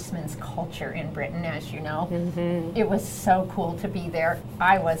a horseman's culture in Britain, as you know. Mm-hmm. It was so cool to be there.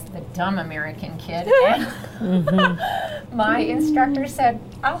 I was the dumb American kid. And my instructor said,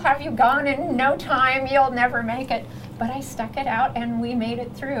 I'll have you gone in no time. You'll never make it. But I stuck it out, and we made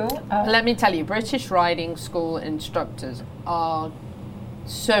it through. Let me tell you, British riding school instructors are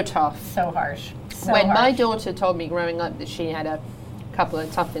so tough. So harsh. So when my harsh. daughter told me growing up that she had a couple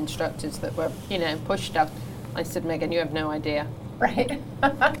of tough instructors that were, pushed her, I said, Megan, you have no idea. Right.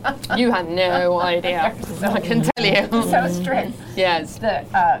 You have no idea. I can tell you. So strict. Yes.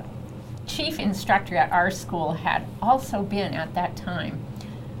 The chief instructor at our school had also been, at that time,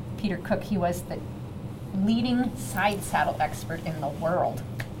 Peter Cook. He was the leading side saddle expert in the world.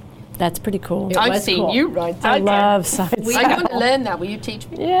 That's pretty cool. I've seen you ride I side love saddle. side I saddle. want to learn that. Will you teach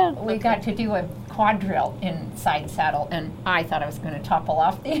me? Yeah. We got to do a quadrille in side saddle, and I thought I was going to topple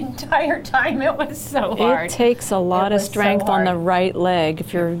off the entire time. It was so hard. It takes a lot It of was so strength on the hard. right leg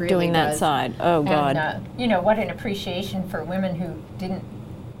if you're It really doing that does. side. Oh, God. And, what an appreciation for women who didn't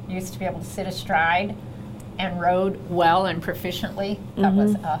used to be able to sit astride and rode well and proficiently. That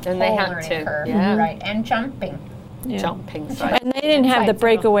was a And they whole had learning to, curve. yeah. Right, and jumping. Yeah. Jumping. And they didn't have the Side saddle.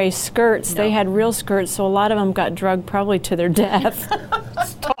 breakaway skirts. They No. had real skirts, so a lot of them got drugged probably to their death.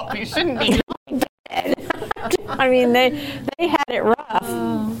 Stop, you shouldn't be. I mean, they had it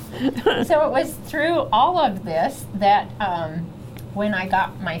rough. So it was through all of this that when I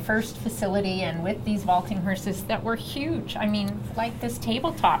got my first facility and with these vaulting horses that were huge, I mean, like this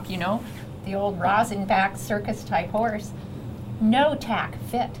tabletop, the old rosin-back circus type horse, no tack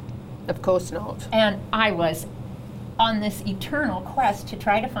fit. Of course not. And I was on this eternal quest to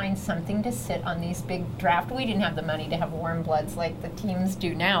try to find something to sit on these big draft. We didn't have the money to have warm bloods like the teams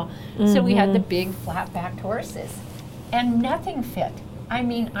do now. So we had the big flat-backed horses. And nothing fit. I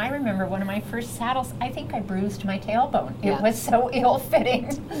mean, I remember one of my first saddles, I think I bruised my tailbone. Yeah. It was so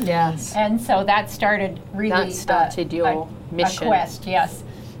ill-fitting. Yes. And so that started really That started your mission. A quest, yes.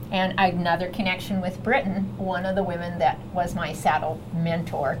 And another connection with Britain, one of the women that was my saddle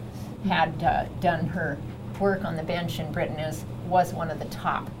mentor had done her work on the bench in Britain, was one of the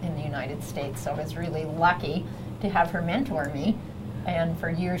top in the United States. So I was really lucky to have her mentor me. And for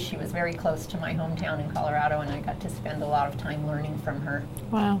years she was very close to my hometown in Colorado, and I got to spend a lot of time learning from her.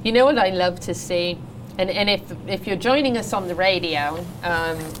 Wow. You know what I love to see? And if you're joining us on the radio,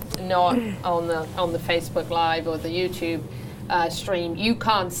 not on the Facebook Live or the YouTube stream, you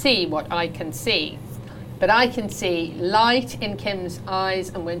can't see what I can see. But I can see light in Kim's eyes,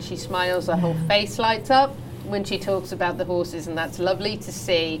 and when she smiles, her whole face lights up when she talks about the horses, and that's lovely to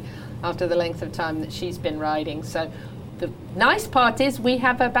see after the length of time that she's been riding. So the nice part is we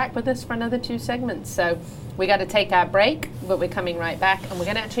have her back with us for another 2 segments. So we got to take our break, but we're coming right back, and we're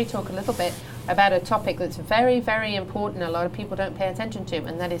going to actually talk a little bit about a topic that's very, very important. A lot of people don't pay attention to,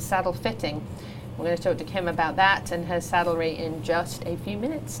 and that is saddle fitting. We're going to talk to Kim about that and her saddlery in just a few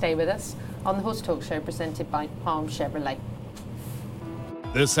minutes. Stay with us on the Horse Talk Show, presented by Palm Chevrolet.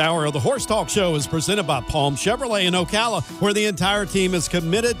 This hour of the Horse Talk Show is presented by Palm Chevrolet in Ocala, where the entire team is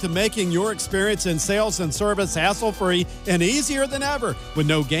committed to making your experience in sales and service hassle-free and easier than ever with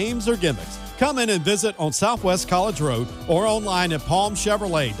no games or gimmicks. Come in and visit on Southwest College Road or online at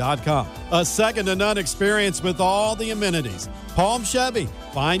palmchevrolet.com. A second-to-none experience with all the amenities. Palm Chevy,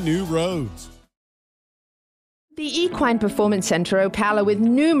 find new roads. The Equine Performance Centre Ocala, with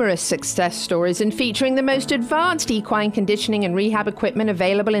numerous success stories and featuring the most advanced equine conditioning and rehab equipment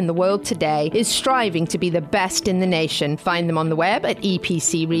available in the world today, is striving to be the best in the nation. Find them on the web at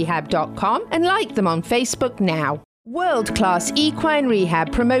epcrehab.com and like them on Facebook now. World-class equine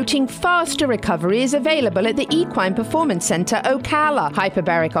rehab promoting faster recovery is available at the Equine Performance Centre Ocala.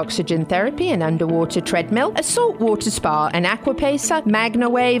 Hyperbaric oxygen therapy, an underwater treadmill, a saltwater spa, an aquapacer,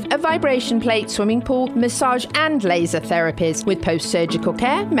 MagnaWave, a vibration plate, swimming pool, massage and laser therapies. With post-surgical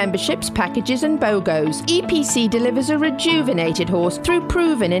care, memberships, packages and BOGOs. EPC delivers a rejuvenated horse through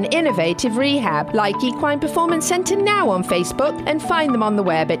proven and innovative rehab. Like Equine Performance Centre now on Facebook and find them on the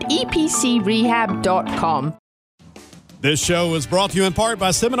web at epcrehab.com. This show is brought to you in part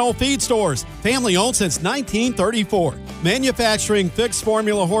by Seminole Feed Stores, family owned since 1934. Manufacturing fixed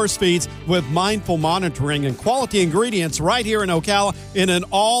formula horse feeds with mindful monitoring and quality ingredients right here in Ocala in an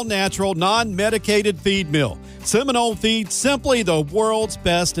all-natural, non-medicated feed mill. Seminole Feed, simply the world's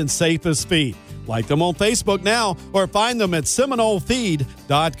best and safest feed. Like them on Facebook now or find them at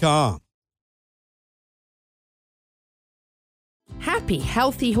SeminoleFeed.com. Happy,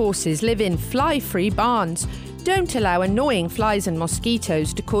 healthy horses live in fly-free barns. Don't allow annoying flies and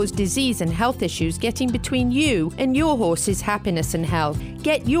mosquitoes to cause disease and health issues getting between you and your horse's happiness and health.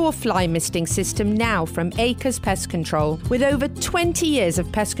 Get your fly misting system now from Acres Pest Control. With over 20 years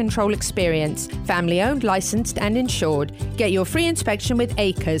of pest control experience, family-owned, licensed and insured. Get your free inspection with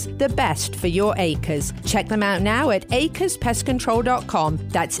Acres, the best for your acres. Check them out now at acrespestcontrol.com.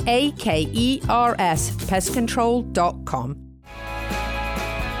 That's AKERS pestcontrol.com.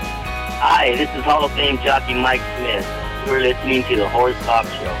 Hi, this is Hall of Fame jockey Mike Smith. You're listening to the Horse Talk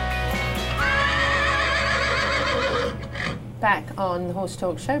Show. Back on the Horse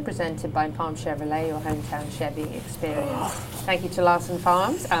Talk Show, presented by Palm Chevrolet, your hometown Chevy experience. Thank you to Larson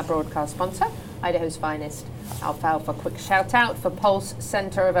Farms, our broadcast sponsor, Idaho's finest alfalfa. Quick shout out for Pulse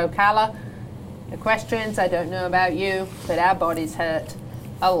Center of Ocala. Equestrians, I don't know about you, but our bodies hurt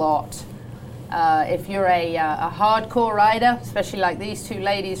a lot. If you're a hardcore rider, especially like these two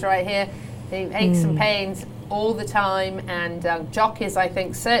ladies right here, they aches and pains all the time, and jockeys, I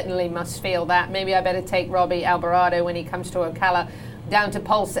think, certainly must feel that. Maybe I better take Robbie Alvarado when he comes to Ocala down to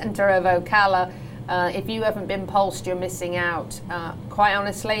Pulse Center of Ocala. If you haven't been pulsed, you're missing out. Quite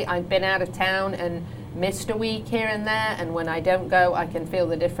honestly, I've been out of town and missed a week here and there, and when I don't go, I can feel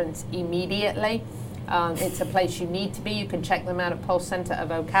the difference immediately. It's a place you need to be. You can check them out at Pulse Center of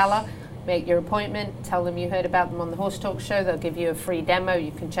Ocala. Make your appointment, tell them you heard about them on the Horse Talk Show. They'll give you a free demo. You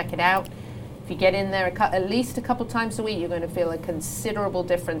can check it out. If you get in there at least a couple times a week, you're going to feel a considerable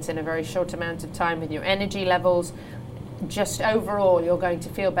difference in a very short amount of time with your energy levels. Just overall, you're going to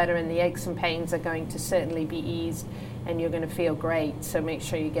feel better, and the aches and pains are going to certainly be eased, and you're going to feel great. So make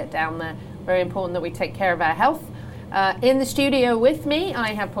sure you get down there. Very important that we take care of our health. In the studio with me,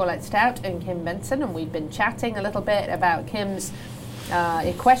 I have Paulette Stout and Kim Benson, and we've been chatting a little bit about Kim's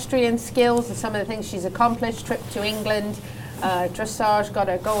equestrian skills and some of the things she's accomplished. Trip to England, dressage, got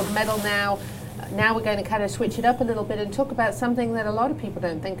a gold medal now. Now we're going to kind of switch it up a little bit and talk about something that a lot of people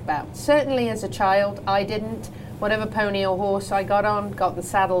don't think about. Certainly as a child, I didn't. Whatever pony or horse I got on, got the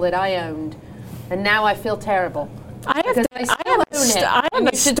saddle that I owned. And now I feel terrible. I have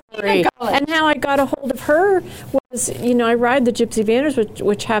a story. And how I got a hold of her was, I ride the Gypsy Vanders,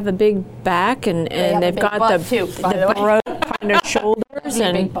 which have a big back, and they've got the broad kind of shoulders,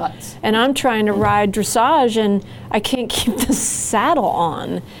 and I'm trying to ride dressage, and I can't keep the saddle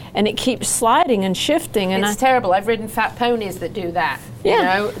on, and it keeps sliding and shifting. And it's terrible. I've ridden fat ponies that do that.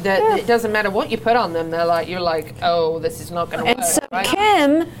 Yeah. It doesn't matter what you put on them. You're like, oh, this is not going to work. And so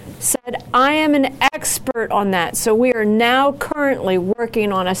Kim said, I am an expert on that. So we are now currently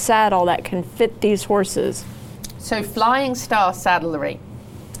working on a saddle that can fit these horses. So Flying Star Saddlery.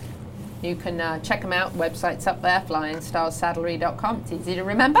 You can check them out. Website's up there, flyingstarssaddlery.com. It's easy to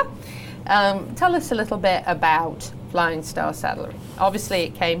remember. Tell us a little bit about Flying Star Saddlery. Obviously,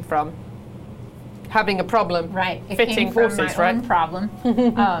 it came from having a problem fitting horses, right? My own problem.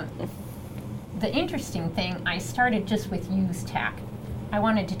 The interesting thing, I started just with used tack. I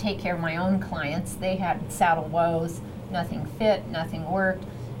wanted to take care of my own clients. They had saddle woes, nothing fit, nothing worked.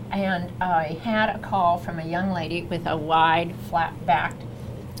 And I had a call from a young lady with a wide, flat-backed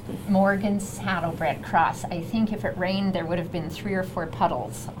Morgan saddlebred cross. I think if it rained, there would have been 3 or 4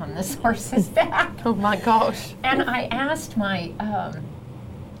 puddles on this horse's back. Oh my gosh. And I asked my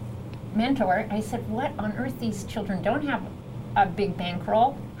mentor, I said, what on earth, these children don't have a big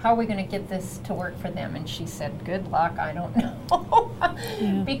bankroll? How are we going to get this to work for them? And she said, good luck, I don't know.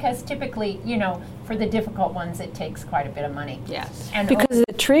 Because typically, for the difficult ones, it takes quite a bit of money. Yes. And because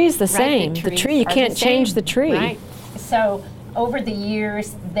the tree's the same. The tree, you can't change the tree. Right. So over the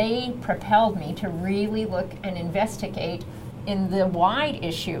years, they propelled me to really look and investigate in the wide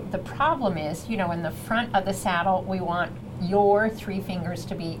issue. The problem is, in the front of the saddle, we want your 3 fingers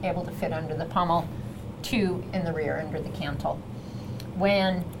to be able to fit under the pommel. 2 in the rear under the cantle.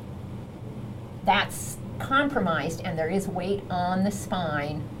 When that's compromised and there is weight on the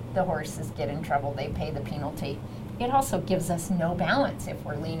spine, the horses get in trouble. They pay the penalty. It also gives us no balance. If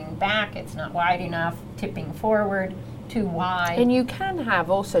we're leaning back, it's not wide enough, tipping forward, too wide. And you can have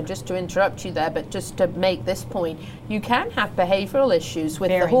also, just to interrupt you there, but just to make this point, you can have behavioral issues with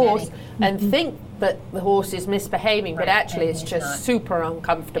the horse and think that the horse is misbehaving, but actually it's just super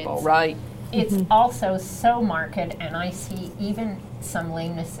uncomfortable, right? It's also so marked, and I see even some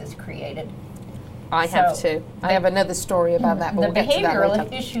lamenesses created. I have too. I have another story about that, but the we'll get to that behavioral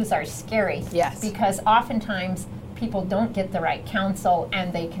later. issues are scary. Yes. Because oftentimes people don't get the right counsel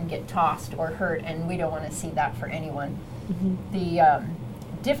and they can get tossed or hurt, and we don't want to see that for anyone. The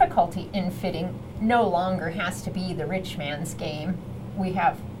difficulty in fitting no longer has to be the rich man's game. We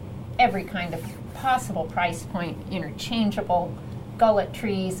have every kind of possible price point, interchangeable gullet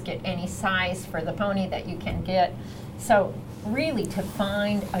trees, get any size for the pony that you can get. So really, to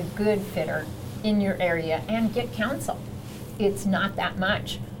find a good fitter in your area and get counsel, it's not that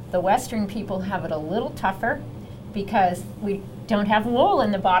much. The Western people have it a little tougher because we don't have wool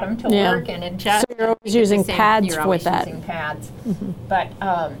in the bottom to work and adjust. So you're always using pads with that. Using pads. But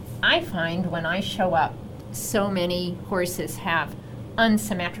I find when I show up, so many horses have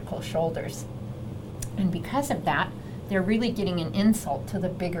unsymmetrical shoulders. And because of that, they're really getting an insult to the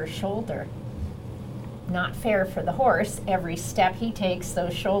bigger shoulder. Not fair for the horse. Every step he takes,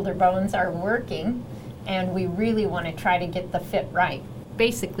 those shoulder bones are working, and we really want to try to get the fit right.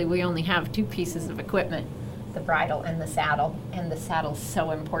 Basically, we only have 2 pieces of equipment, the bridle and the saddle's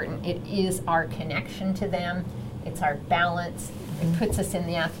so important. It is our connection to them. It's our balance. It puts us in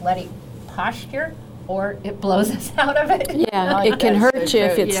the athletic posture, or it blows us out of it. Yeah, it can hurt you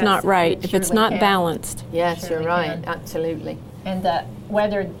if it's not right, if it's not balanced. Yes, you're right, absolutely. And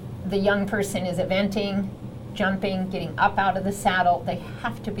whether the young person is eventing, jumping, getting up out of the saddle, they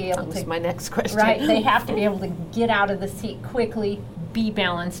have to be able to... That was my next question. Right, they have to be able to get out of the seat quickly, be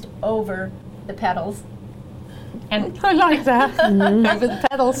balanced over the pedals. And I like that, over the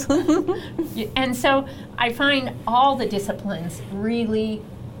pedals. And so I find all the disciplines really,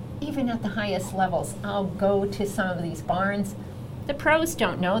 even at the highest levels, I'll go to some of these barns. The pros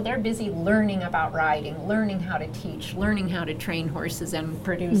don't know. They're busy learning about riding, learning how to teach, learning how to train horses and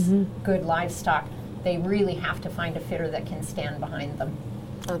produce good livestock. They really have to find a fitter that can stand behind them.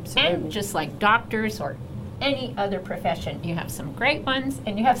 Absolutely. And just like doctors or any other profession, you have some great ones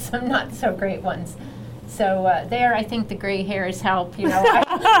and you have some not so great ones. So there, I think the gray hairs help. You know,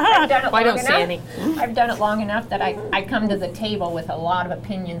 I've done it long enough. See any. I've done it long enough that I come to the table with a lot of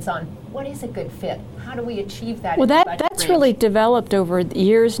opinions on what is a good fit. How do we achieve that? Well, that's really developed over the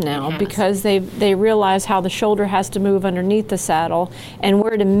years now because they realize how the shoulder has to move underneath the saddle and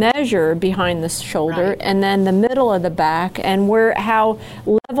where to measure behind the shoulder, and then the middle of the back and how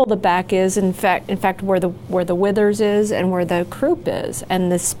level the back is. In fact, where the withers is and where the croup is,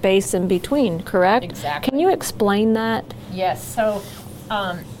 and the space in between. Correct? Exactly. Can you explain that? Yes. So,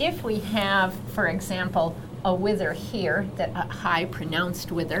 if we have, for example, a wither here, a high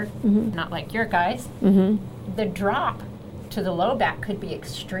pronounced wither, not like your guys, the drop to the low back could be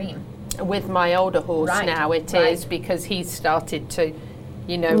extreme. With my older horse now it is, because he's started to,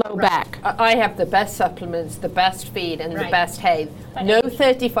 low back. I have the best supplements, the best feed, and the best hay. No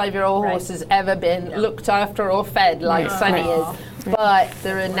 35-year-old horse has ever been looked after or fed like Sonny is. But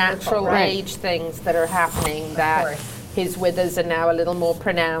there are natural age things that are happening that his withers are now a little more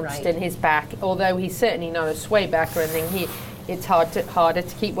pronounced in his back. Although he's certainly not a sway back or anything, it's harder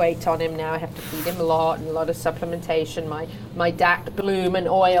to keep weight on him now. I have to feed him a lot and a lot of supplementation. My DAC Bloom and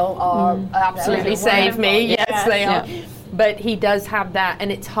oil are absolutely save me. Yes, they are. But he does have that,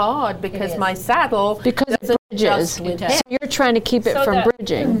 and it's hard because my saddle doesn't adjust with him. So you're trying to keep it from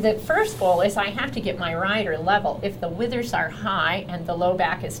bridging. The first goal is I have to get my rider level. If the withers are high and the low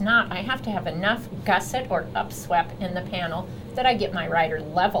back is not, I have to have enough gusset or upswept in the panel that I get my rider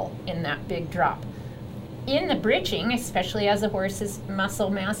level in that big drop. In the bridging, especially as a horse's muscle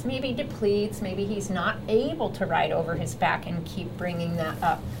mass maybe depletes, maybe he's not able to ride over his back and keep bringing that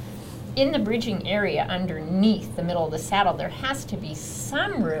up. In the bridging area underneath the middle of the saddle, there has to be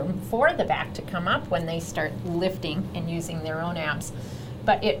some room for the back to come up when they start lifting and using their own abs.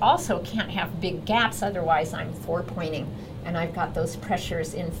 But it also can't have big gaps, otherwise I'm four-pointing, and I've got those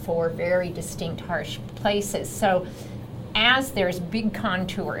pressures in 4 very distinct, harsh places. So as there's big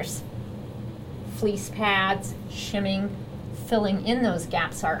contours, fleece pads, shimming, filling in those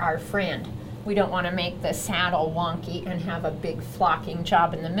gaps are our friend. We don't want to make the saddle wonky and have a big flocking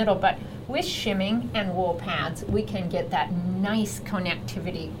job in the middle, but with shimming and wool pads, we can get that nice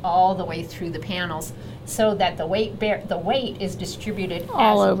connectivity all the way through the panels so that the weight is distributed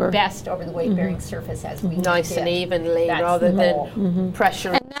all over best over the weight-bearing surface as we nice and evenly rather than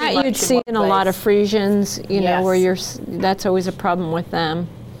pressure. And that you'd see in a lot of Friesians, you know, where that's always a problem with them.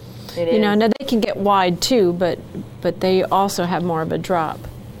 You know, now they can get wide too, but they also have more of a drop.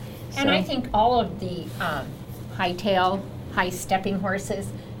 And I think all of the high-tail, high-stepping horses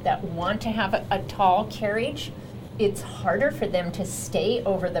that want to have a tall carriage, it's harder for them to stay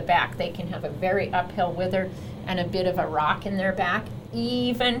over the back. They can have a very uphill wither and a bit of a rock in their back,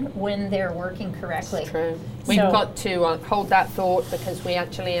 even when they're working correctly. That's true. We've got to hold that thought because we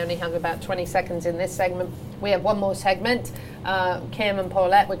actually only have about 20 seconds in this segment. We have one more segment. Kim and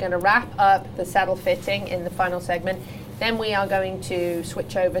Paulette, we're going to wrap up the saddle fitting in the final segment. Then we are going to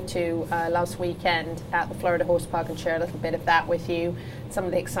switch over to last weekend at the Florida Horse Park and share a little bit of that with you. Some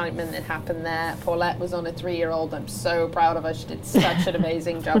of the excitement that happened there. Paulette was on a 3-year-old. I'm so proud of her. She did such an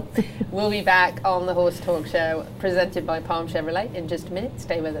amazing job. We'll be back on the Horse Talk Show presented by Palm Chevrolet in just a minute.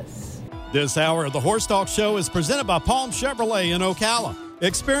 Stay with us. This hour of the Horse Talk Show is presented by Palm Chevrolet in Ocala.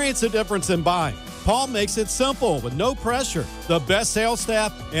 Experience the difference in buying. Palm makes it simple with no pressure, the best sales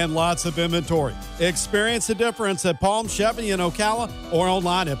staff, and lots of inventory. Experience the difference at Palm Chevy in Ocala or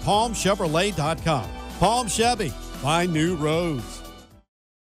online at palmchevrolet.com. Palm Chevy, find new roads.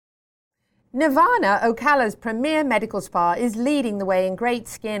 Nirvana, Ocala's premier medical spa, is leading the way in great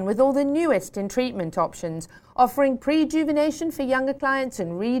skin with all the newest in treatment options, offering prejuvenation for younger clients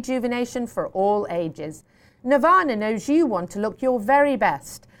and rejuvenation for all ages. Nirvana knows you want to look your very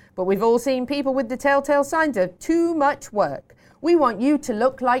best, but we've all seen people with the telltale signs of too much work. We want you to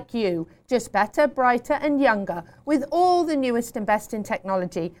look like you, just better, brighter and younger, with all the newest and best in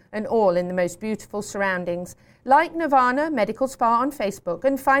technology and all in the most beautiful surroundings. Like Nirvana Medical Spa on Facebook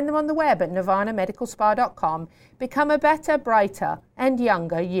and find them on the web at nirvanamedicalspa.com. Become a better, brighter and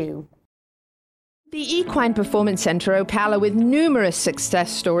younger you. The Equine Performance Center Ocala, with numerous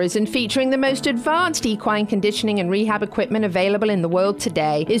success stories and featuring the most advanced equine conditioning and rehab equipment available in the world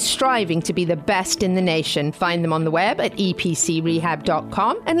today, is striving to be the best in the nation. Find them on the web at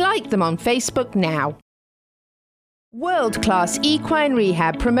epcrehab.com and like them on Facebook now. World-class equine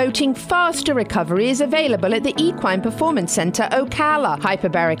rehab promoting faster recovery is available at the Equine Performance Center Ocala.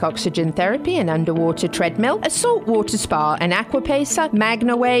 Hyperbaric oxygen therapy, an underwater treadmill, a saltwater spa, an aquapacer,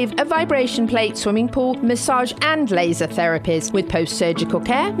 MagnaWave, a vibration plate, swimming pool, massage and laser therapies. With post-surgical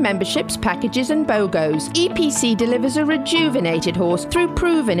care, memberships, packages and BOGOs, EPC delivers a rejuvenated horse through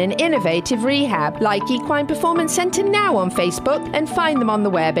proven and innovative rehab. Like Equine Performance Center now on Facebook and find them on the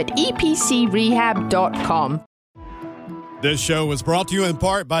web at epcrehab.com. This show was brought to you in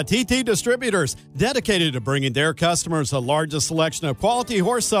part by TT Distributors, dedicated to bringing their customers the largest selection of quality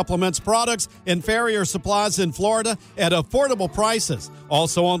horse supplements, products, and farrier supplies in Florida at affordable prices.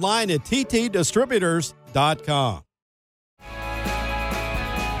 Also online at ttdistributors.com.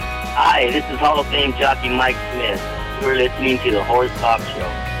 Hi, this is Hall of Fame jockey Mike Smith. You're listening to the Horse Talk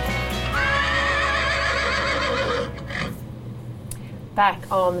Show.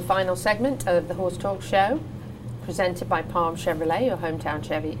 Back on the final segment of the Horse Talk Show, presented by Palm Chevrolet, your hometown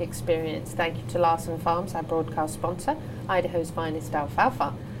Chevy experience. Thank you to Larson Farms, our broadcast sponsor, Idaho's finest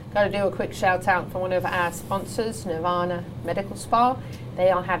alfalfa. Got to do a quick shout out for one of our sponsors, Nirvana Medical Spa. They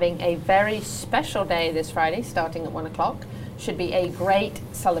are having a very special day this Friday, starting at 1 o'clock. Should be a great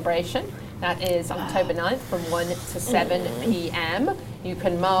celebration. That is October 9th from 1 to 7 p.m. You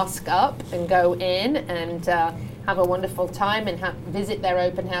can mask up and go in and have a wonderful time and visit their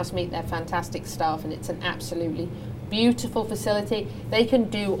open house, meet their fantastic staff, and it's an absolutely beautiful facility. They can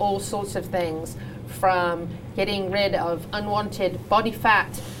do all sorts of things, from getting rid of unwanted body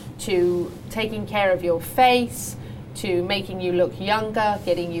fat to taking care of your face to making you look younger,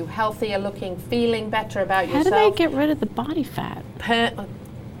 getting you healthier looking, feeling better about yourself. How do they get rid of the body fat?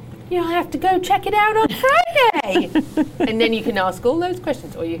 You'll have to go check it out on Friday. And then you can ask all those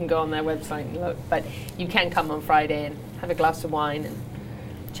questions, or you can go on their website and look. But you can come on Friday and have a glass of wine and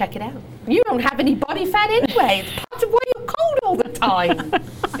check it out. You don't have any body fat anyway. It's part of why you're cold all the time.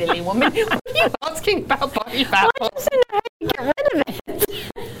 Silly woman. What are you asking about body fat? Well, I just don't know how you get rid of it.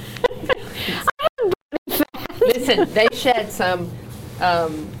 I have body fat. Listen, they shared some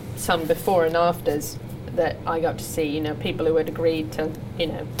before and afters that I got to see, people who had agreed to,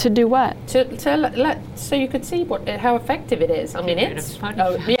 To do what? To let, so you could see how effective it is. I mean, it's...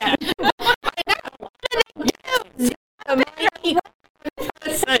 Oh, yeah. Did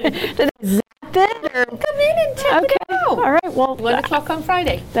I zap it? Or? Come in and check it out. All right, well... 1 o'clock on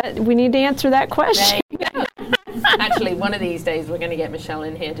Friday. We need to answer that question. There you go. Actually, one of these days we're going to get Michelle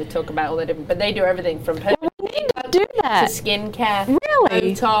in here to talk about all the different. But they do everything from we need to do that. to skincare,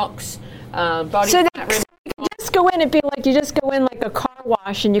 Really? Botox, body So fat removal. you can just go in and be like, you just go in like a car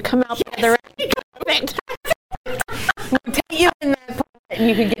wash and you come out the other end. We'll take you in there and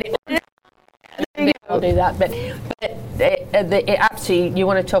you can get it. I'll do that. But absolutely, you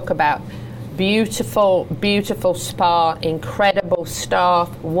want to talk about beautiful, beautiful spa, incredible staff,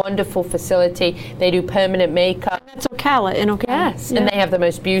 wonderful facility. They do permanent makeup. And that's Ocala in Ocala. Yes, and they have the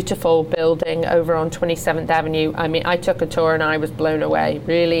most beautiful building over on 27th Avenue. I mean, I took a tour and I was blown away.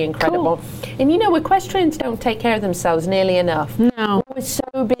 Really incredible. Cool. And you know, equestrians don't take care of themselves nearly enough. No. We're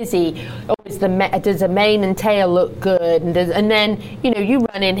so busy. Always does the mane and tail look good? And then, you know, you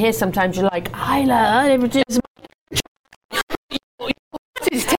run in here sometimes, you're like,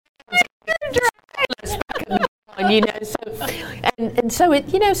 you know, so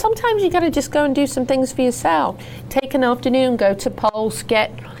it, you know, sometimes you got to just go and do some things for yourself. Take an afternoon, go to Pulse,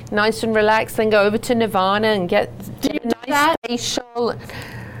 get nice and relaxed, then go over to Nirvana and get a nice facial.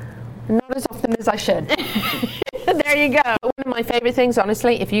 Not as often as I should. There you go. One of my favorite things,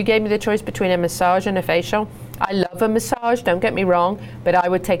 honestly, if you gave me the choice between a massage and a facial, I love a massage, don't get me wrong, but I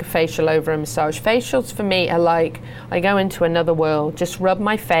would take a facial over a massage. Facials for me are like, I go into another world. Just rub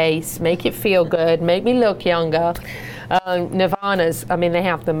my face, make it feel good, make me look younger. Nirvana's, I mean, they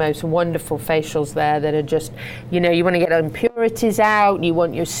have the most wonderful facials there that are just, you know, you want to get impurities out, you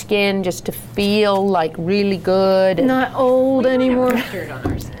want your skin just to feel like really good. Not old anymore.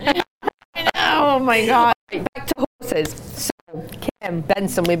 Oh my God. Back to horses. So, Kim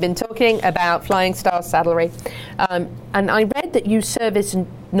Benson, we've been talking about Flying Star Saddlery. And I read that you service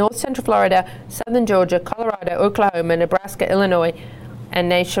North Central Florida, Southern Georgia, Colorado, Oklahoma, Nebraska, Illinois, and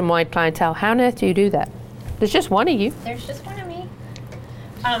nationwide clientele. How on earth do you do that? There's just one of you. There's just one of me.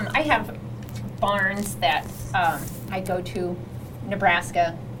 I have barns that I go to,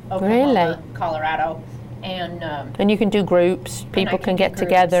 Nebraska, Oklahoma, Colorado. And you can do groups. People can get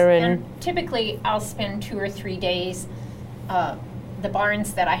together and typically I'll spend 2 or 3 days. The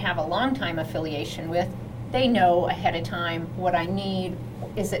barns that I have a long time affiliation with, they know ahead of time what I need.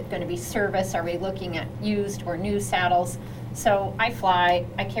 Is it going to be service? Are we looking at used or new saddles? So I fly.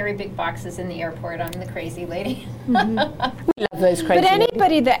 I carry big boxes in the airport. I'm the crazy lady. Mm-hmm. We love those crazy. But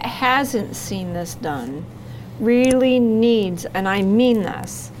anybody that hasn't seen this done really needs, and I mean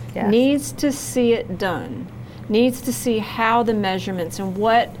this, needs to see it done, needs to see how the measurements and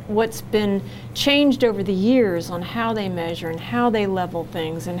what's been changed over the years on how they measure and how they level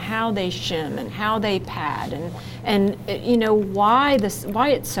things and how they shim and how they pad and you know why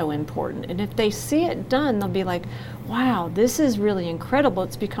it's so important. And if they see it done, they'll be like, wow, this is really incredible.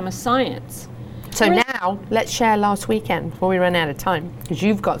 It's become a science. So now, let's share last weekend before we run out of time, because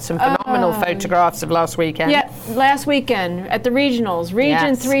you've got some phenomenal photographs of last weekend. Yeah, last weekend at the regionals,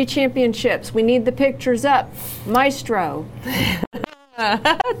 Region 3 championships. We need the pictures up. Maestro.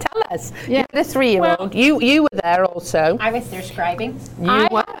 Tell us. Yeah. You're the 3-year-old. Well, you were there also. I was there scribing. I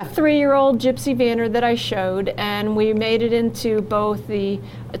had a 3-year-old Gypsy Vanner that I showed, and we made it into both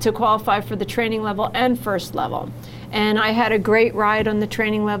to qualify for the training level and first level. And I had a great ride on the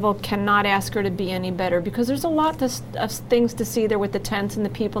training level. Cannot ask her to be any better, because there's a lot of things to see there with the tents and the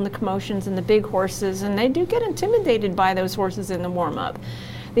people and the commotions and the big horses, and they do get intimidated by those horses in the warm-up.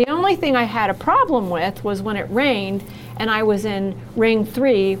 The only thing I had a problem with was when it rained and I was in ring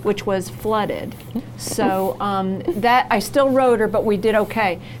 3, which was flooded. So that I still rode her, but we did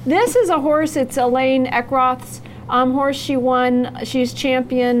okay. This is a horse, it's Elaine Eckroth's horse. She won, she's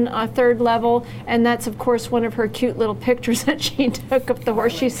champion 3rd level, and that's of course one of her cute little pictures that she took of the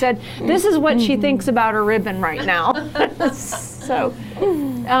horse. She said, this is what she thinks about her ribbon right now. So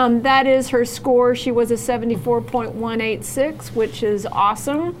that is her score. She was a 74.186, which is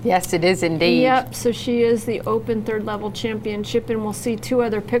awesome. Yes, it is indeed. Yep, so she is the Open 3rd level championship, and we'll see 2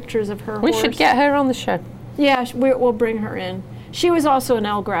 other pictures of her We horse. should get her on the show. Yeah, we'll bring her in. She was also an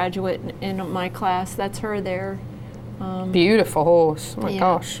L graduate in my class. That's her there. Beautiful horse. Oh my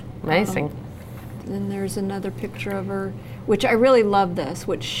gosh, amazing. Then there's another picture of her, which I really love this,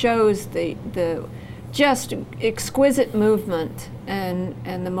 which shows the just exquisite movement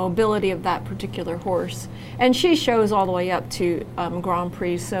and the mobility of that particular horse. And she shows all the way up to Grand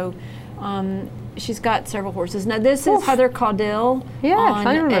Prix. So she's got several horses. Now this is Heather Caudill on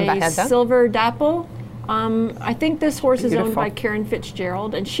I remember a Heather. Silver Dapple. I think this horse is owned Beautiful. by Karen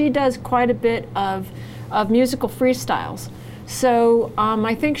Fitzgerald, and she does quite a bit of musical freestyles. So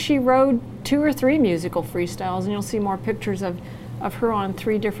I think she rode 2 or 3 musical freestyles, and you'll see more pictures of her on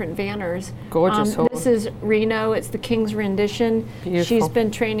 3 different Vanners. Gorgeous horse. This is Reno. It's the King's Rendition. Beautiful. She's been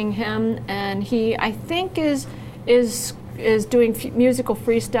training him, and he, I think, is is doing musical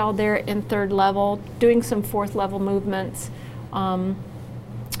freestyle there in 3rd level, doing some 4th level movements.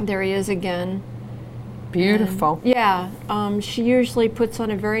 There he is again. Beautiful. And, yeah, she usually puts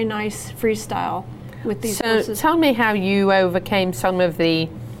on a very nice freestyle with these horses. So tell me how you overcame some of the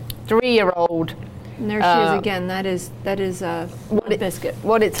 3-year-old. And there she is again. That is Biscuit.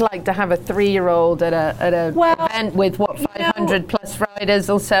 What it's like to have a 3-year-old at a event with 500 plus riders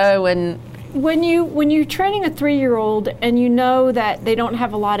or so, and when you're training a 3-year-old and you know that they don't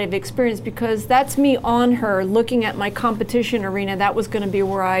have a lot of experience, because that's me on her looking at my competition arena. That was going to be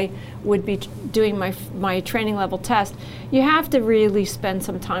where I would be doing my training level test. You have to really spend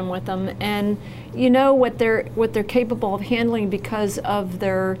some time with them, and you know what they're capable of handling because of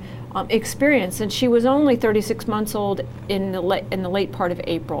their experience. And she was only 36 months old in the late part of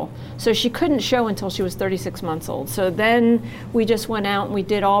April, so she couldn't show until she was 36 months old. So then we just went out and we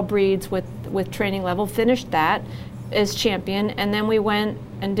did all breeds with training level, finished that as champion, and then we went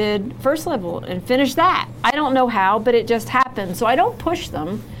and did 1st level and finished that. I don't know how, but it just happened. So I don't push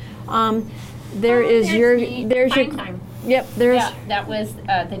them. There's your time. Yep, there's. Yeah, that was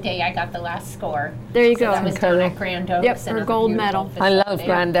the day I got the last score. There you so go. That was down at Grand Oaks. Yep, and her gold medal. I love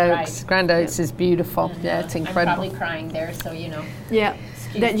Grand Oaks. Right. Grand Oaks is beautiful. And, yeah, it's incredible. I'm probably crying there, so you know. Yeah,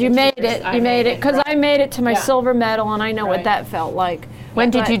 that you made it. You made it, because I made it to my silver medal, and I know what that felt like. When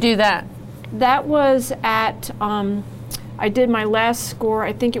did you do that? That was at. I did my last score.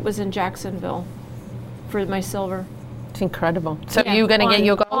 I think it was in Jacksonville, for my silver. It's incredible. So you're going to get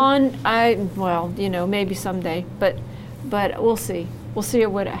your gold? Well, you know, maybe someday, but we'll see. We'll see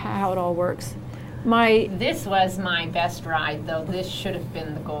how it all works. This was my best ride, though. This should have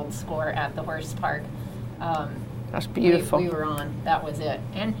been the gold score at the horse park. That's beautiful. We were on. That was it.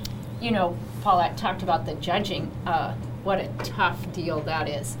 And, you know, Paulette talked about the judging. What a tough deal that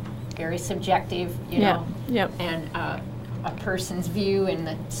is. Very subjective, you know. Yep. And a person's view in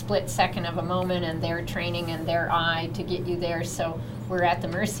the split second of a moment, and their training and their eye to get you there. So we're at the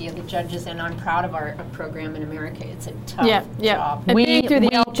mercy of the judges, and I'm proud of our program in America. It's a tough job. And being through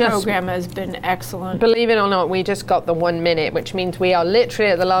the program has been excellent. Believe it or not, we just got the 1 minute, which means we are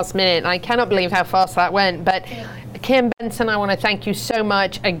literally at the last minute. And I cannot believe how fast that went. But Kim Benson, I want to thank you so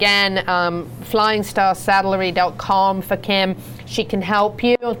much. Again, FlyingStarSaddlery.com for Kim. She can help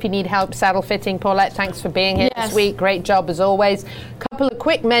you if you need help saddle fitting. Paulette, thanks for being here this week. Great job as always. Couple of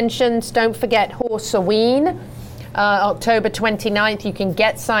quick mentions. Don't forget Horseween. October 29th, you can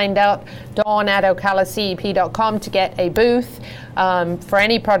get signed up. Dawn at ocalacep.com to get a booth for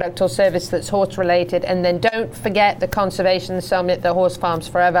any product or service that's horse related. And then don't forget the Conservation Summit that Horse Farms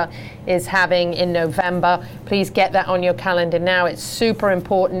Forever is having in November. Please get that on your calendar now. It's super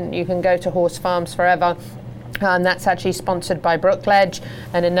important. You can go to Horse Farms Forever. And that's actually sponsored by Brookledge,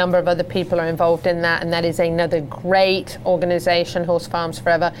 and a number of other people are involved in that, and that is another great organization, Horse Farms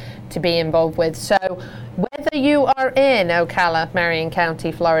Forever, to be involved with. So whether you are in Ocala, Marion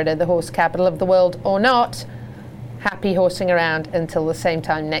County, Florida, the horse capital of the world, or not, happy horsing around until the same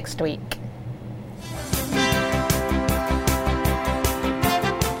time next week.